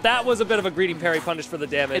F tilt. That was a bit of a greedy parry punish for the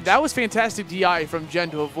damage. And that was fantastic DI from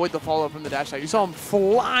Jen to avoid the follow-up from the dash attack. You saw him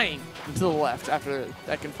flying to the left after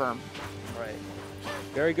that confirmed. Right.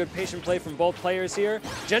 Very good patient play from both players here.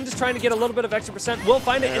 Jen just trying to get a little bit of extra percent. Will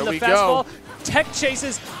find it in the fastball. Tech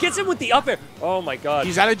chases. Gets him with the up air. Oh, my God.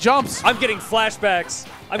 He's out of jumps. I'm getting flashbacks.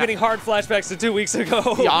 I'm getting hard flashbacks to 2 weeks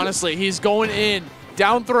ago. Yeah, honestly, he's going in.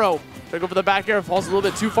 Down throw. Try to go for the back air. Falls a little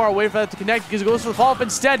bit too far away for that to connect because he goes for the follow-up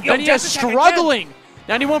instead. Venia is struggling.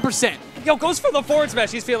 91%. Yo, goes for the forward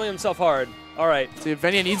smash. He's feeling himself hard. All right. So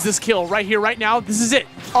Venia needs this kill right here, right now. This is it.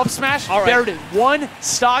 Up smash. All right. There it is. One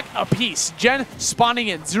stock apiece. Jen spawning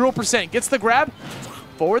in. 0%. Gets the grab.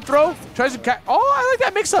 Forward throw. Tries to I like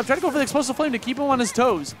that mix-up. Try to go for the explosive flame to keep him on his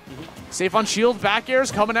toes. Safe on shield. Back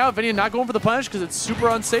airs coming out. Venia not going for the punish because it's super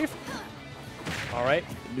unsafe. All right.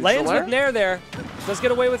 Lands with Nair there. Does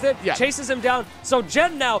get away with it. Yeah. Chases him down. So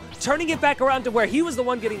Jen now turning it back around to where he was the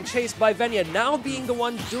one getting chased by Venia, now being the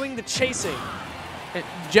one doing the chasing. And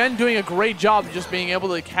Jen doing a great job of just being able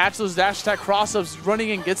to catch those dash attack cross-ups,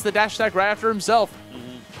 running and gets the dash attack right after himself.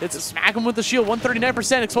 It's a smack him with the shield,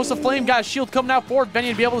 139%. Explosive Flame got a shield coming out forward. Venia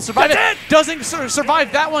to be able to survive it. Doesn't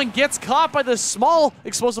survive that one. Gets caught by the small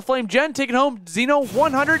Explosive Flame. Jen taking home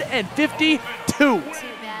Xeno152. Too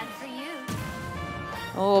bad for you.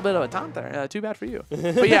 A little bit of a taunt there. Too bad for you.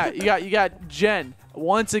 But yeah, you got Jen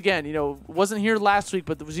once again. You know, wasn't here last week,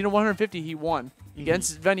 but the Xeno150 he won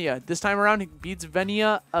against Venia. This time around, he beats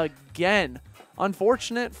Venia again.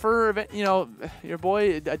 Unfortunate for, you know, your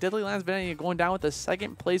boy Deadly Lands Venia going down with a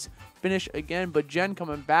second place finish again, but Jen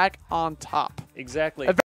coming back on top. Exactly.